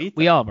can't we beat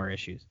them? We all have our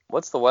issues.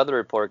 What's the weather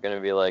report going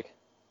to be like?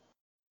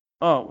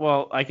 Oh,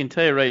 well, I can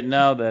tell you right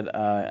now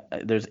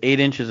that there's 8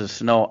 inches of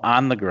snow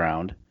on the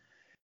ground,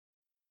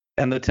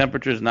 and the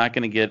temperature is not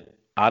going to get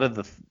out of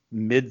the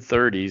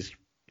mid-30s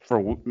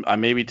for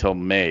maybe till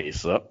May.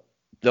 So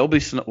there'll be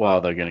snow.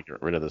 Well, they're going to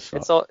get rid of the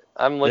snow.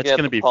 I'm looking It's at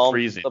gonna be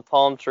freezing. the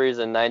palm trees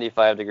and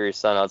 95-degree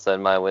sun outside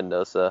my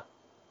window. So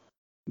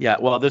Yeah,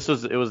 well, it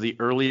was the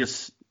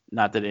earliest.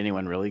 Not that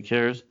anyone really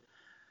cares.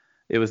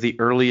 It was the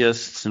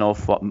earliest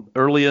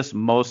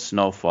most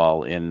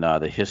snowfall in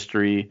the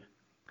history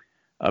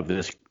of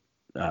this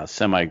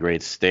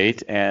semi-great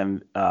state,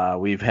 and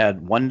we've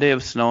had 1 day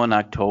of snow in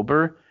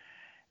October,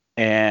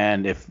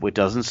 and if it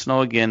doesn't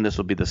snow again, this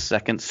will be the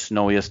second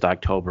snowiest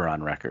October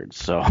on record.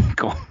 So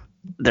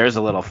there's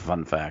a little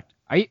fun fact.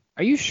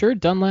 Are you sure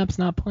Dunlap's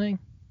not playing?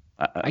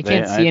 I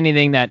can't see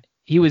anything that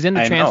he was in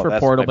the transfer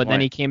portal, but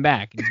then he came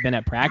back. He's been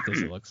at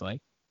practice, it looks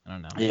like. I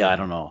don't know. Yeah, I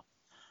don't know.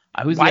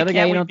 Who's the other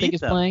guy you don't think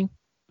is playing?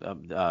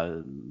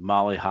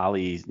 Molly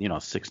Holly,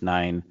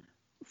 6'9",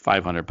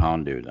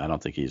 500-pound dude. I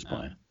don't think he's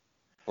playing.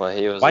 Well,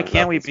 he was. Why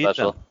can't we beat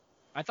them?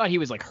 I thought he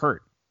was like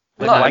hurt.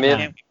 No, why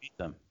can't we beat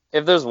them?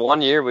 If there's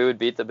one year we would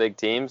beat the big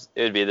teams,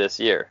 it would be this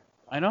year.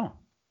 I know.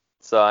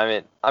 So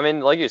I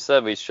mean, like you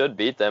said, we should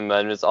beat them,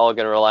 and it's all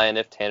going to rely on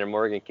if Tanner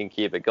Morgan can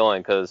keep it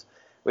going, because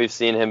we've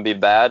seen him be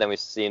bad and we've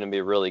seen him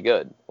be really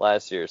good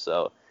last year.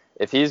 So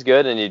if he's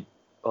good and he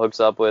hooks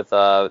up with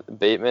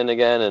Bateman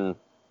again, and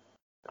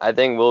I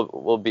think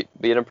we'll beat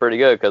him pretty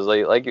good, because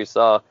like you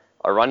saw,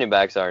 our running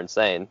backs are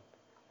insane,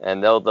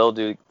 and they'll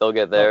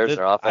get theirs,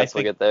 our offense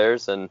will get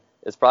theirs, and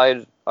it's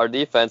probably our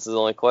defense is the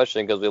only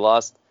question, because we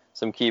lost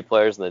some key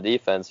players in the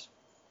defense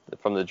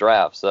from the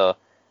draft. So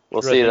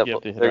we'll see that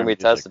they're going to be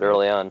tested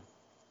early on.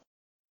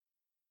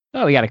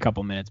 Oh, we got a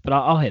couple minutes, but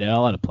I'll hit it.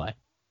 I'll let it play.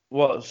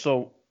 Well,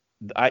 so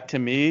to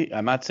me,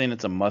 I'm not saying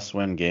it's a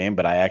must-win game,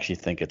 but I actually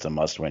think it's a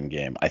must-win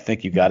game. I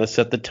think you got to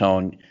set the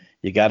tone.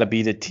 You got to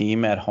beat a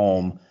team at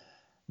home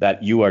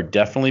that you are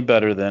definitely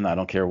better than. I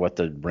don't care what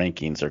the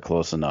rankings are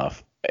close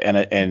enough, and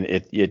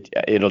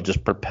it'll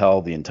just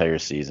propel the entire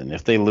season.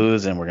 If they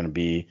lose, and we're going to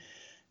be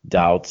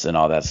doubts and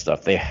all that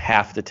stuff, they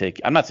have to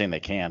take. I'm not saying they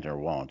can't or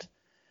won't.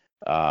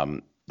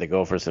 The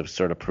Gophers have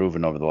sort of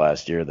proven over the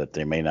last year that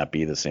they may not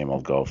be the same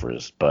old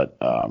Gophers, but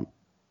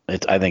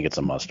I think it's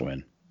a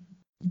must-win.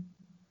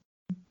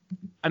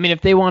 I mean,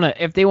 if they want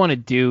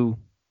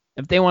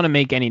to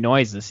make any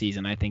noise this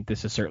season, I think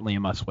this is certainly a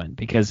must-win,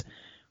 because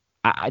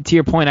to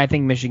your point, I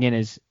think Michigan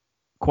is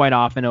quite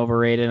often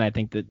overrated. I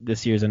think that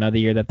this year's another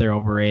year that they're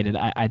overrated.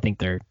 I think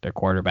their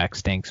quarterback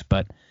stinks,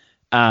 but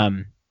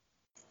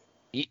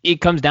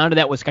it comes down to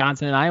that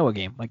Wisconsin and Iowa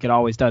game, like it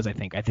always does. I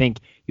think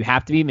you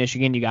have to beat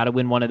Michigan. You got to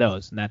win one of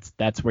those, and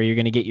that's where you're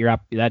going to get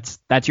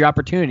that's your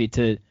opportunity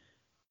to.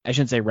 I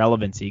shouldn't say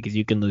relevancy, because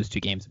you can lose 2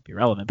 games and be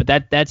relevant, but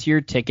that's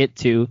your ticket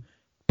to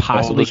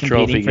possibly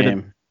competing for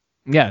game.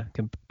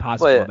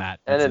 possibly that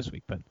this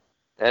week. But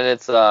and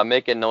it's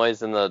making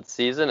noise in the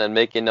season and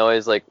making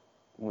noise like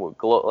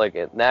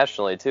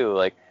nationally too.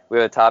 Like we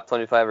have a top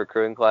 25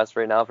 recruiting class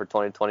right now for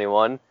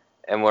 2021,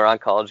 and we're on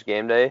College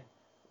Game Day.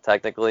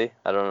 Technically,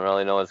 I don't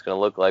really know what it's going to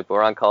look like, but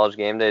we're on College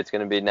Game Day. It's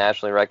going to be a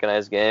nationally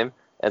recognized game,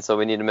 and so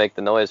we need to make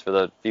the noise for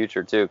the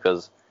future too,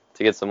 because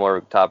to get some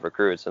more top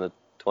recruits in the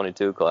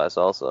 22 class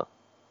also.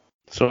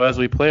 So as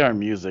we play our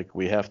music,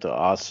 we have to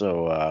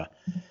also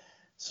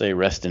say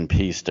rest in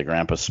peace to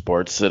Grandpa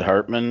Sports Sid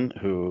Hartman,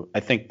 who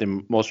I think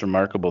the most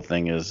remarkable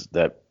thing is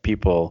that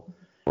people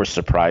were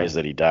surprised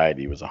that he died.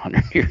 He was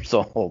 100 years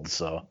old,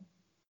 so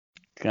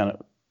kind of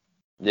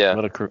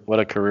what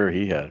a career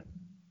he had.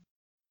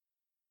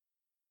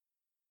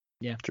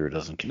 Yeah. Drew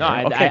doesn't care. No,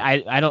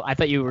 I don't. I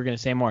thought you were going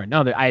to say more.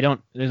 No, I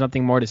don't. There's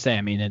nothing more to say.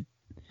 I mean,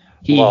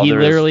 he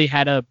literally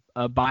had a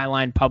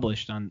byline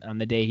published on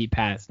the day he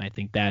passed, and I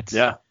think that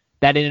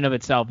in and of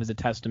itself is a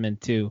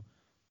testament to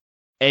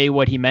A,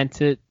 what he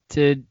meant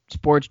to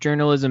sports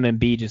journalism, and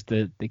B, just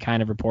the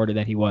kind of reporter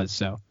that he was.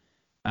 So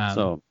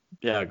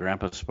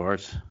Grandpa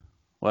Sports,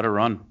 what a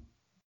run.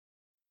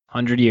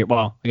 100 years.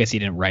 Well, I guess he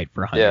didn't write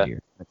for 100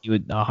 years. But he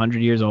was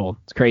 100 years old.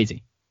 It's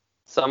crazy.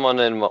 Someone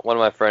one of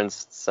my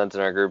friends sent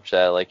in our group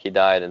chat, like, he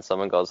died, and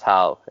someone goes,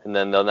 how? And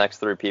then the next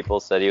 3 people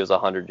said he was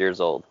 100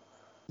 years old.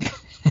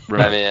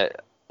 Right. I mean,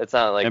 it's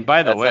not like, and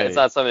by the way, it's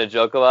not something to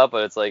joke about,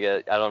 but it's like,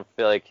 I don't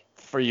feel like,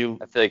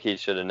 I feel like he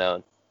should have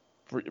known.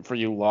 For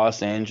you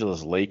Los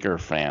Angeles Laker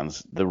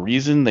fans, the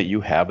reason that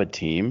you have a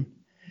team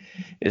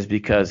is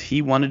because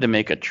he wanted to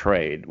make a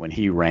trade when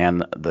he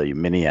ran the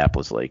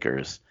Minneapolis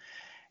Lakers,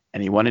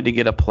 and he wanted to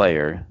get a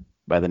player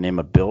by the name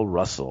of Bill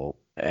Russell,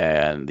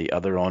 and the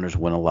other owners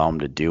wouldn't allow him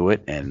to do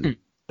it, and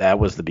that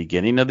was the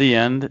beginning of the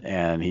end,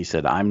 and he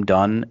said, I'm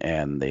done,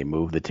 and they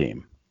moved the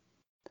team.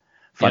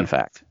 Fun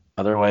fact.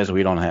 Otherwise,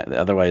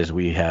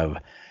 we have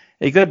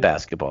a good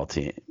basketball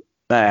team.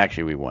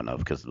 Actually, we wouldn't have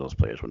because those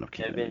players wouldn't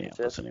have came to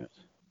Minneapolis anyways.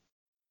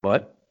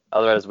 What?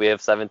 Otherwise, we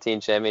have 17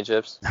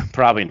 championships.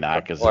 Probably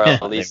not, or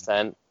at least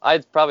 10.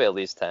 I'd probably at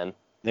least 10.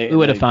 We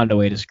would have found a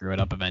way to screw it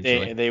up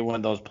eventually. They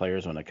won those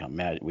players when it come.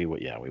 We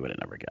would have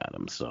never got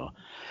them. So,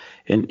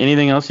 and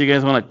anything else you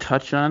guys want to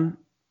touch on?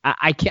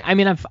 I can't. I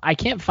mean, I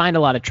can't find a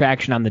lot of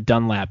traction on the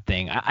Dunlap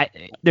thing.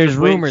 There's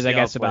rumors, I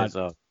guess, about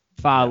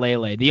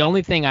Faalele. The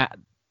only thing I'm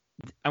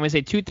gonna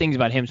say two things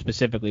about him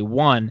specifically.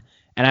 One,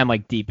 and I'm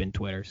like deep in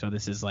Twitter, so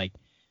this is like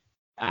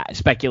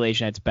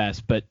speculation at its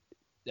best. But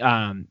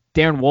Darren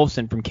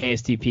Wolfson from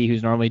KSTP,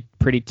 who's normally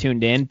pretty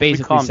tuned in,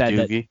 basically said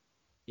that.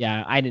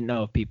 Yeah, I didn't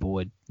know if people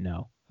would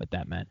know what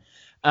that meant.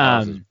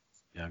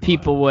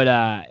 People would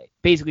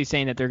basically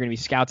saying that they're going to be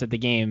scouts at the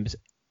games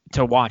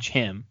to watch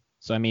him.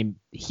 So, I mean,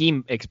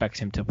 he expects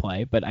him to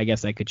play, but I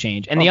guess that could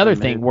change. And the other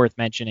thing worth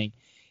mentioning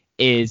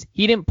is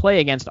he didn't play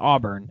against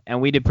Auburn, and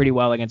we did pretty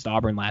well against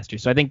Auburn last year.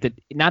 So I think that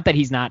not that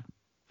he's not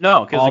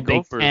all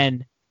Big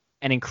Ten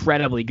and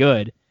incredibly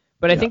good,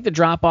 but I think the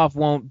drop-off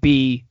won't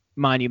be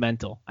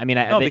monumental. I mean,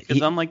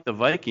 because unlike the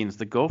Vikings,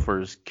 the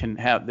Gophers can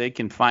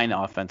find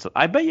offensive.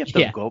 I bet you if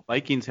the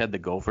Vikings had the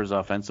Gophers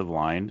offensive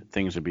line,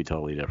 things would be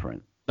totally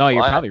different. No,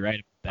 you're probably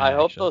right. I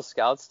hope those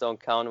scouts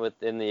don't count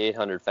within the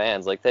 800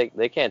 fans. Like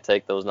they can't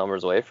take those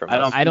numbers away from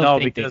us. I don't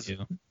think because they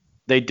do.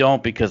 They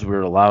don't because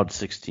we're allowed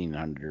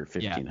 1,600 or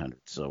 1,500,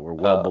 so we're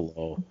well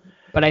below.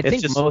 But I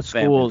think most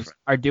schools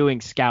are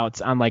doing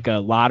scouts on like a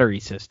lottery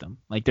system.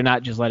 Like they're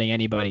not just letting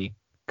anybody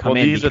come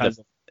in.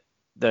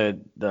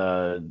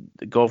 The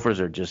Gophers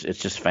are it's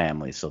just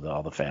families, so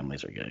all the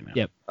families are getting them.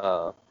 Yep.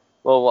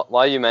 Well,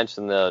 while you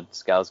mentioned the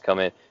scouts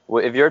coming,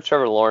 if you're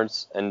Trevor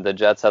Lawrence and the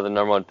Jets have the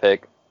number one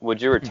pick,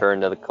 would you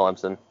return to the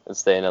Clemson and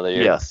stay another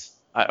year? Yes,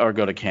 or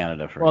go to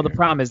Canada for. Well, the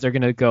problem is they're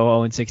going to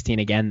go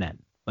 0-16 again then.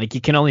 Like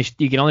you can only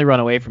run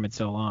away from it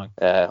so long.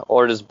 Yeah,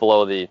 or just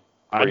blow the.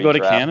 I'd go to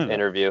Canada.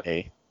 Interview.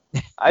 Hey.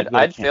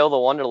 I'd fail the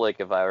Wonderlic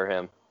if I were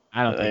him.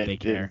 I don't think they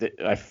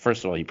care.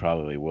 First of all, he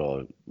probably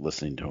will,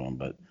 listening to him,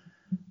 but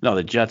no,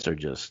 the Jets are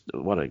just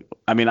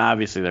I mean,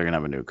 obviously they're gonna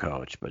have a new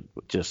coach, but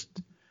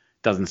just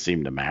doesn't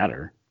seem to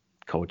matter.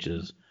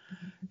 Coaches,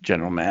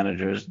 general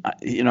managers,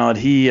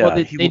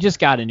 they just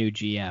got a new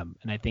GM,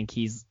 and I think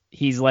he's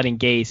letting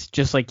Gase,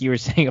 just like you were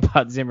saying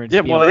about Zimmer.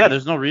 Yeah,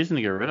 there's no reason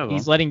to get rid of him.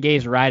 He's letting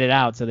Gase ride it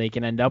out so they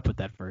can end up with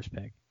that first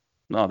pick.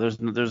 No,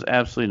 there's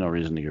absolutely no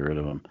reason to get rid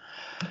of him.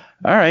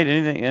 All right,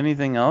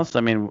 anything else?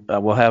 I mean,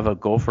 we'll have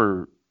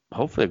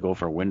hopefully a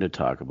Gopher win to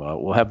talk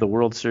about. We'll have the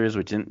World Series,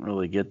 which didn't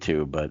really get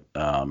to, but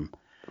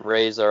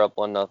Rays are up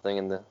 1-0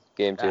 in the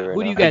game 2 right now.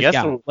 Who do you guys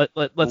got?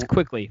 Let's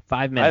quickly,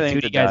 5 minutes.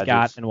 Who do you guys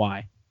got and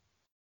why?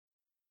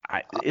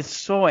 It's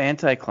so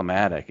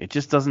anticlimactic. It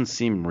just doesn't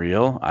seem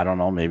real. I don't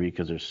know, maybe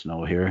because there's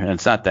snow here, and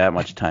it's not that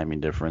much timing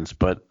difference.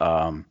 But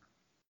I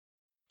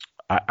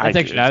was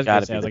going to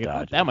say, it's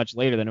not that much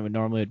later than it would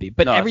normally be.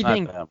 But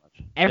everything,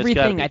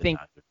 I think,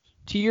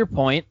 to your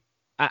point,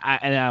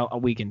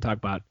 we can talk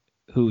about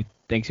who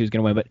thinks who's going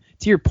to win. But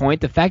to your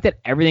point, the fact that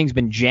everything's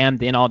been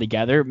jammed in all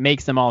together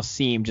makes them all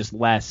seem just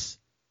less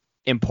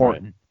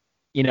important. Right.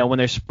 You know, when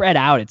they're spread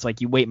out, it's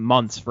like you wait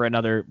months for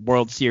another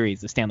World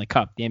Series, the Stanley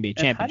Cup, the NBA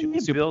Championship. How do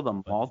you build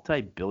a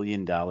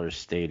multi-billion-dollar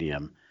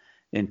stadium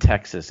in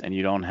Texas and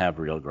you don't have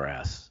real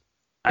grass?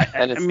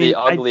 It's the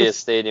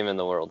ugliest stadium in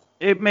the world.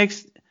 It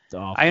makes.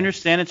 I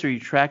understand it's a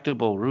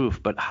retractable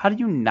roof, but how do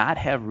you not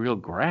have real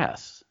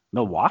grass?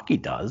 Milwaukee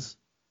does.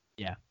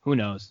 Yeah, who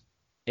knows?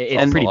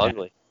 It's pretty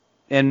ugly.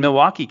 And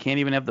Milwaukee can't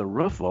even have the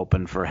roof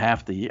open for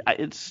half the year.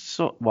 It's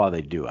so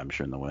they do, I'm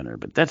sure, in the winter,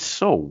 but that's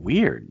so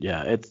weird.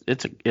 Yeah,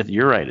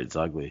 you're right. It's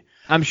ugly.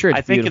 I'm sure. I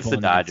think it's the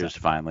Dodgers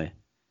finally.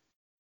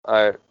 All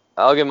right,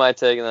 I'll give my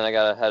take, and then I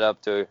gotta head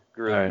up to a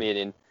group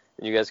meeting,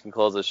 and you guys can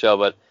close the show.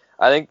 But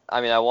I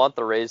want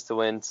the Rays to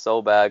win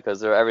so bad because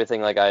they're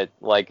everything like I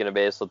like in a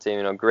baseball team.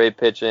 You know, great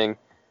pitching.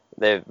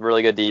 They have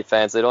really good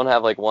defense. They don't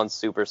have like one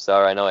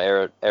superstar. I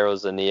know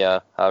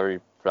Arizania, however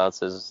you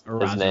pronounce his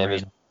name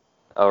is.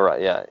 Oh,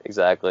 right, yeah,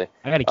 exactly.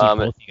 I got to keep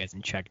both of you guys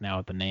in check now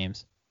with the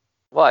names.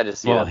 Well, I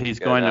just he's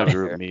going to a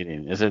group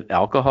meeting. Is it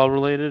alcohol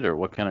related or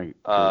what kind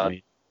of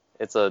meeting?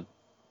 It's a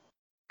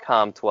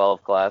Com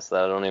 12 class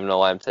that I don't even know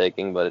why I'm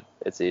taking, but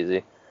it's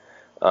easy.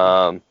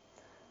 On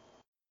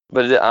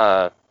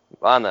that,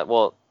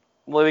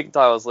 we can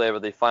talk about this later,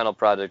 but the final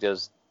project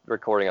is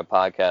recording a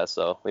podcast,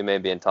 so we may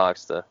be in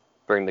talks to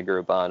bring the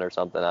group on or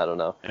something. I don't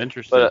know.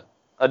 Interesting. But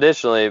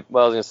additionally,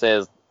 what I was going to say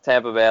is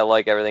Tampa Bay, I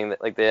like everything.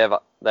 Like they have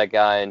that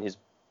guy, and he's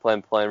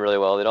playing really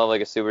well. They don't have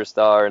like a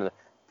superstar, and the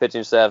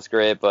pitching staff's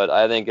great. But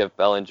I think if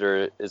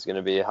Bellinger is going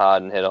to be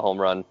hot and hit a home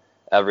run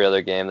every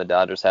other game, the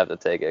Dodgers have to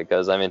take it.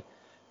 Because I mean,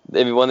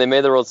 when they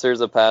made the World Series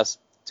the past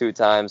 2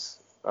 times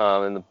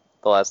in the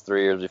the last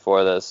 3 years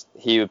before this.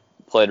 He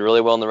played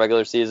really well in the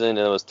regular season, and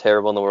it was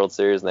terrible in the World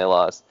Series, and they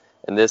lost.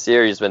 And this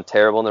year, he's been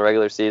terrible in the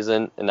regular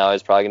season, and now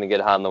he's probably going to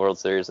get hot in the World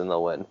Series, and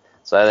they'll win.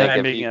 So I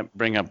think if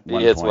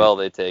he hits well,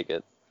 they take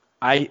it.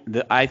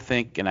 I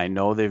think, and I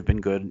know they've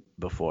been good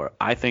before,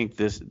 I think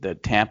that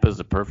Tampa is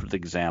a perfect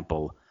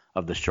example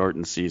of the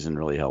shortened season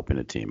really helping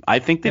a team. I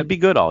think they'd be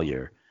good all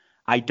year.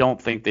 I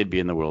don't think they'd be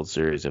in the World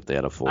Series if they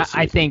had a full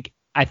season.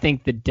 I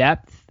think the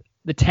depth,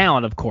 the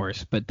talent, of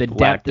course, but the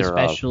depth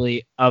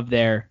especially of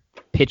their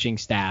pitching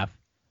staff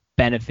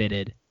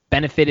benefited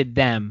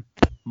them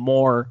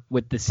more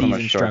with the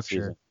season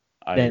structure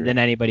than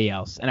anybody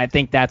else. And I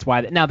think that's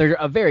why. Now, they're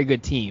a very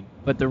good team,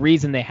 but the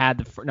reason they had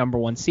the number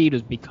one seed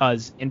was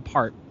in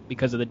part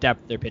because of the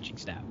depth of their pitching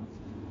staff.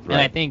 Right.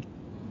 And I think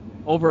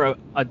over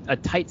a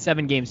tight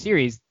 7-game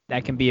series,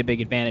 that can be a big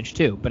advantage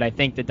too. But I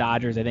think the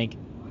Dodgers,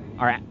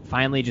 are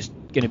finally just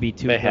going to be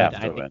too good.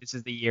 I think this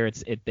is the year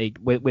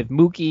with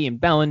Mookie and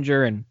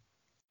Bellinger and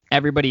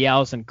everybody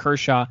else and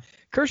Kershaw.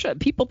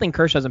 People think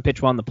Kershaw doesn't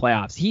pitch well in the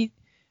playoffs.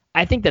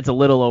 I think that's a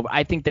little over.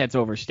 I think that's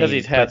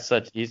overstated.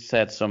 Because he's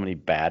had so many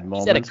bad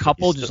moments. He's had a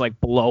couple just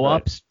like blow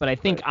ups, right. But I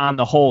think on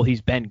the whole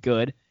he's been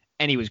good,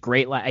 and he was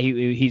great.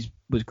 He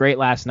was great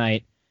last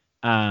night.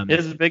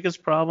 His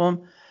biggest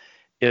problem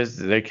is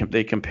they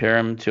compare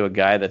him to a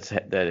guy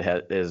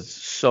is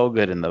so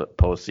good in the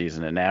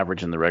postseason and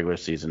average in the regular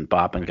season.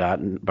 Baumgartner,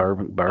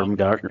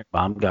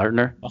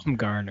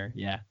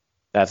 yeah.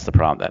 That's the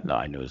problem.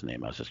 I knew his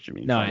name. I was just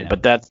mean. No,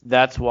 but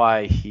that's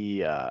why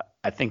he.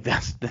 I think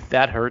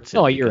that hurts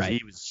him. Oh, you're right.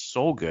 He was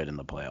so good in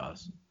the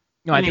playoffs.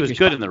 No, I think he was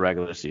good in the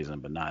regular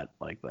season, but not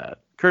like that.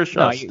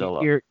 Kershaw still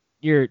up.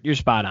 You're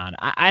spot on.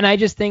 I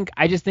just think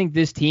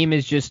this team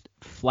is just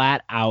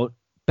flat out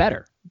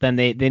better than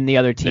the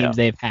other teams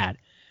they've had.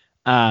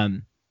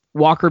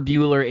 Walker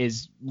Buehler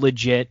is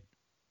legit.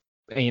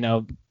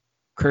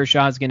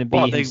 Kershaw's going to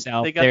be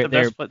himself. They got the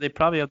best. They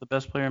probably have the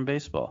best player in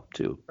baseball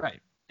too. Right.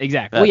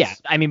 Exactly. Well, yeah.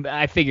 I mean,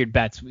 I figured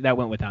Betts, that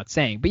went without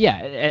saying. But yeah,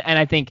 and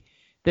I think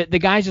the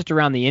guys just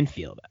around the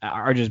infield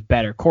are just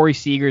better. Corey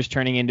Seager's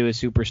turning into a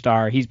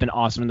superstar. He's been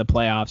awesome in the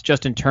playoffs.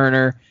 Justin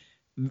Turner,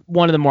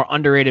 one of the more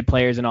underrated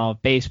players in all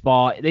of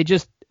baseball. They're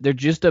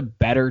just a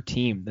better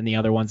team than the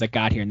other ones that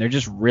got here, and they're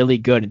just really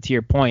good. And to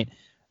your point,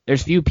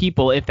 there's few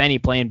people, if any,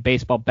 playing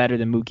baseball better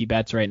than Mookie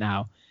Betts right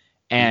now.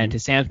 And to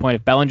Sam's point,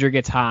 if Bellinger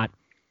gets hot,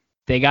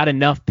 they got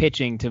enough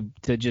pitching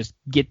to just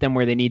get them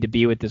where they need to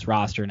be with this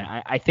roster. And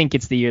I think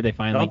it's the year they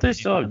finally. Don't they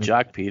still have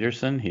Jock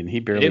Peterson? He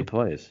barely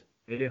plays.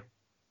 They do.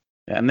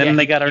 And then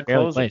they got our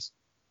closer.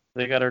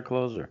 They got our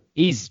closer.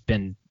 He's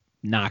been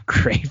not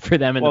great for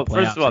them in the playoffs.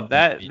 Well, first of all,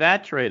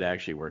 that trade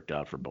actually worked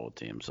out for both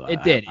teams. So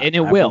it did, and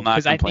it will,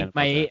 because I think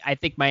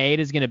Maeda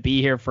is going to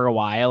be here for a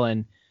while,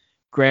 and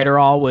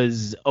Graterol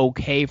was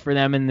okay for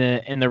them in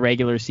the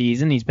regular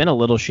season. He's been a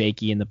little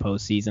shaky in the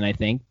postseason, I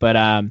think,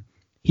 but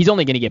he's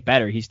only going to get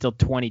better. He's still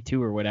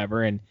 22 or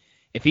whatever, and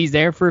if he's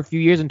there for a few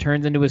years and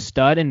turns into a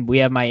stud, and we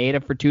have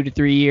Maeda for 2 to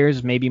 3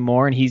 years, maybe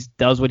more, and he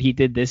does what he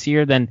did this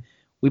year, then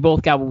we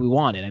both got what we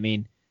wanted. I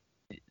mean,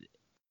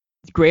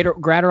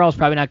 Graterol is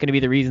probably not going to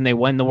be the reason they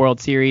win the World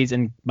Series,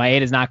 and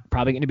Maeda is not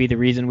probably going to be the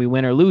reason we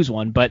win or lose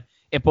one, but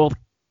it both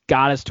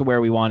got us to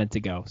where we wanted to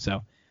go.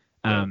 So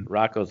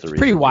Rocco's the reason. It's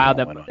pretty wild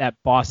that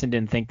Boston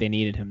didn't think they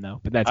needed him, though.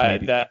 But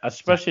that's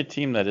especially a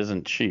team that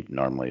isn't cheap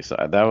normally. So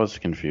that was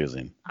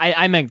confusing.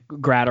 I meant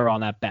Graterol,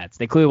 not Betts.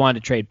 They clearly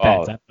wanted to trade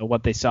Betts. I don't know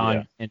what they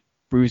saw in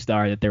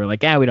Brewstar that they were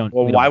like, we don't.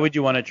 Well, why would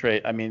you want to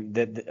trade? I mean,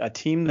 a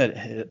team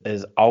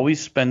that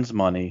always spends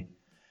money,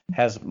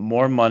 has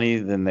more money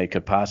than they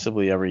could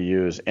possibly ever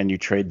use, and you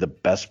trade the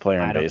best player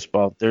in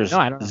baseball. There's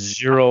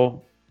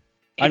zero.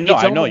 I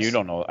know you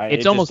don't know.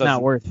 It's almost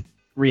not worth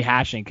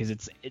rehashing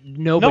because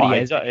nobody.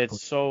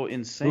 It's so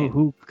insane.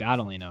 Who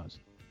God only knows.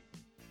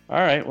 All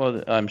right.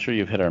 Well, I'm sure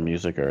you've hit our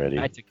music already.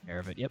 I took care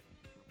of it. Yep.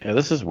 Yeah,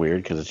 this is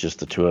weird because it's just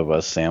the two of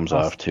us. Sam's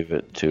off to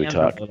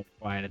talk. A little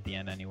quiet at the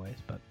end, anyways.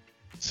 But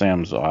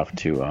Sam's off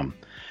to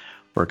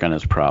work on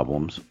his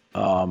problems.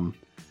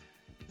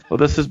 Well,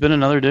 this has been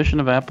another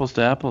edition of Apples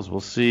to Apples. We'll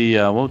see.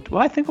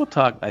 I think we'll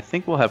talk. I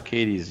think we'll have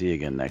KDZ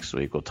again next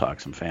week. We'll talk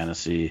some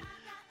fantasy.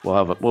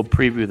 We'll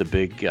preview the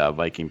big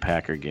Viking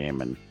Packer game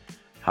and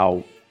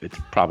how it's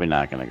probably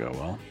not going to go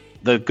well.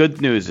 The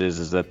good news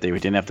is that we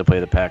didn't have to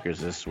play the Packers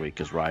this week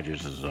because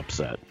Rodgers is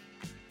upset.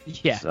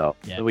 Yeah. So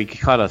we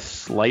caught a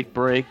slight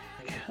break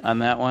on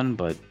that one,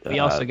 but we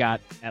also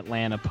got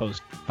Atlanta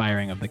post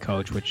firing of the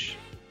coach, which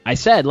I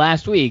said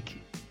last week.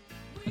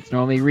 It's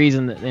normally a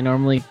reason that they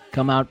normally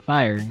come out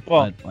firing.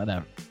 Well, but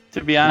whatever.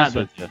 To be honest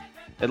with you,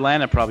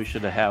 Atlanta probably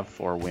should have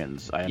 4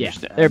 wins. I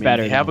understand. They're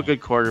better. They have a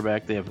good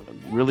quarterback. They have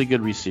really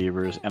good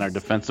receivers, and our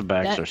defensive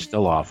backs are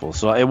still awful.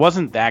 So it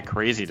wasn't that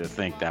crazy to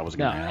think that was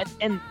going to happen.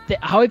 And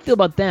how I feel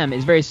about them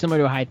is very similar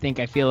to how I think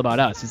I feel about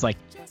us. It's like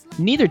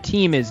neither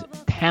team is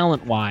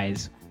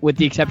talent-wise, with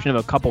the exception of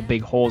a couple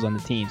big holes on the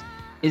teams,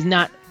 is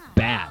not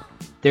bad.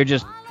 They're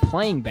just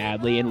playing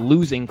badly and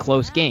losing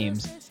close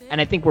games. And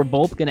I think we're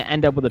both going to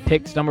end up with a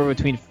pick somewhere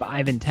between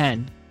 5 and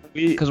 10.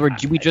 because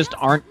we just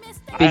aren't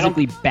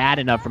physically bad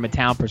enough from a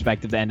talent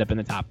perspective to end up in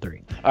the top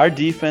 3. Our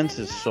defense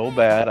is so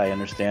bad, I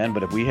understand,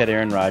 but if we had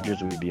Aaron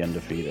Rodgers, we'd be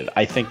undefeated.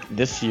 I think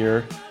this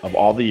year, of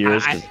all the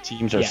years, because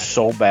teams are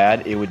so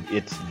bad,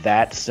 it's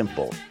that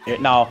simple.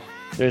 Now,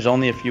 there's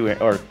only a few,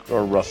 or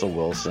Russell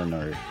Wilson,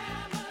 or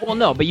well,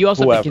 no, but you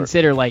also whoever. have to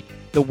consider like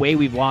the way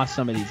we've lost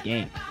some of these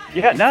games.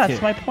 Yeah, no, that's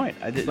my point.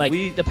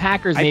 The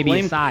Packers maybe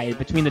aside,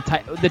 between the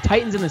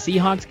Titans and the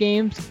Seahawks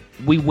games,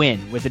 we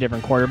win with a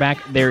different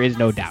quarterback. There is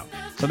no doubt.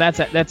 So that's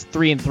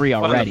 3-3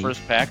 already. Well, in the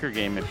first Packer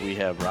game, if we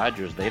have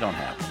Rodgers, they don't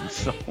have him.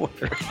 So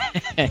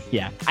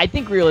yeah, I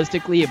think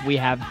realistically, if we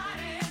have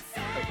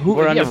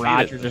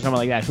Rodgers or something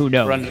like that, who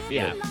knows?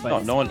 Yeah,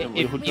 but no one.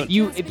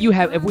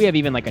 If we have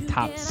even like a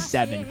top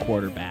 7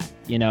 quarterback,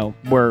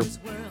 we're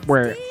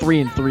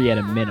 3-3 at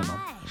a minimum.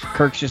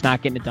 Kirk's just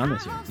not getting it done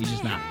this year. He's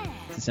just not.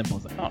 It's as simple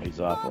as that. Oh, he's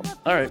awful.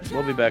 All right,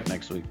 we'll be back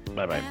next week.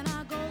 Bye-bye.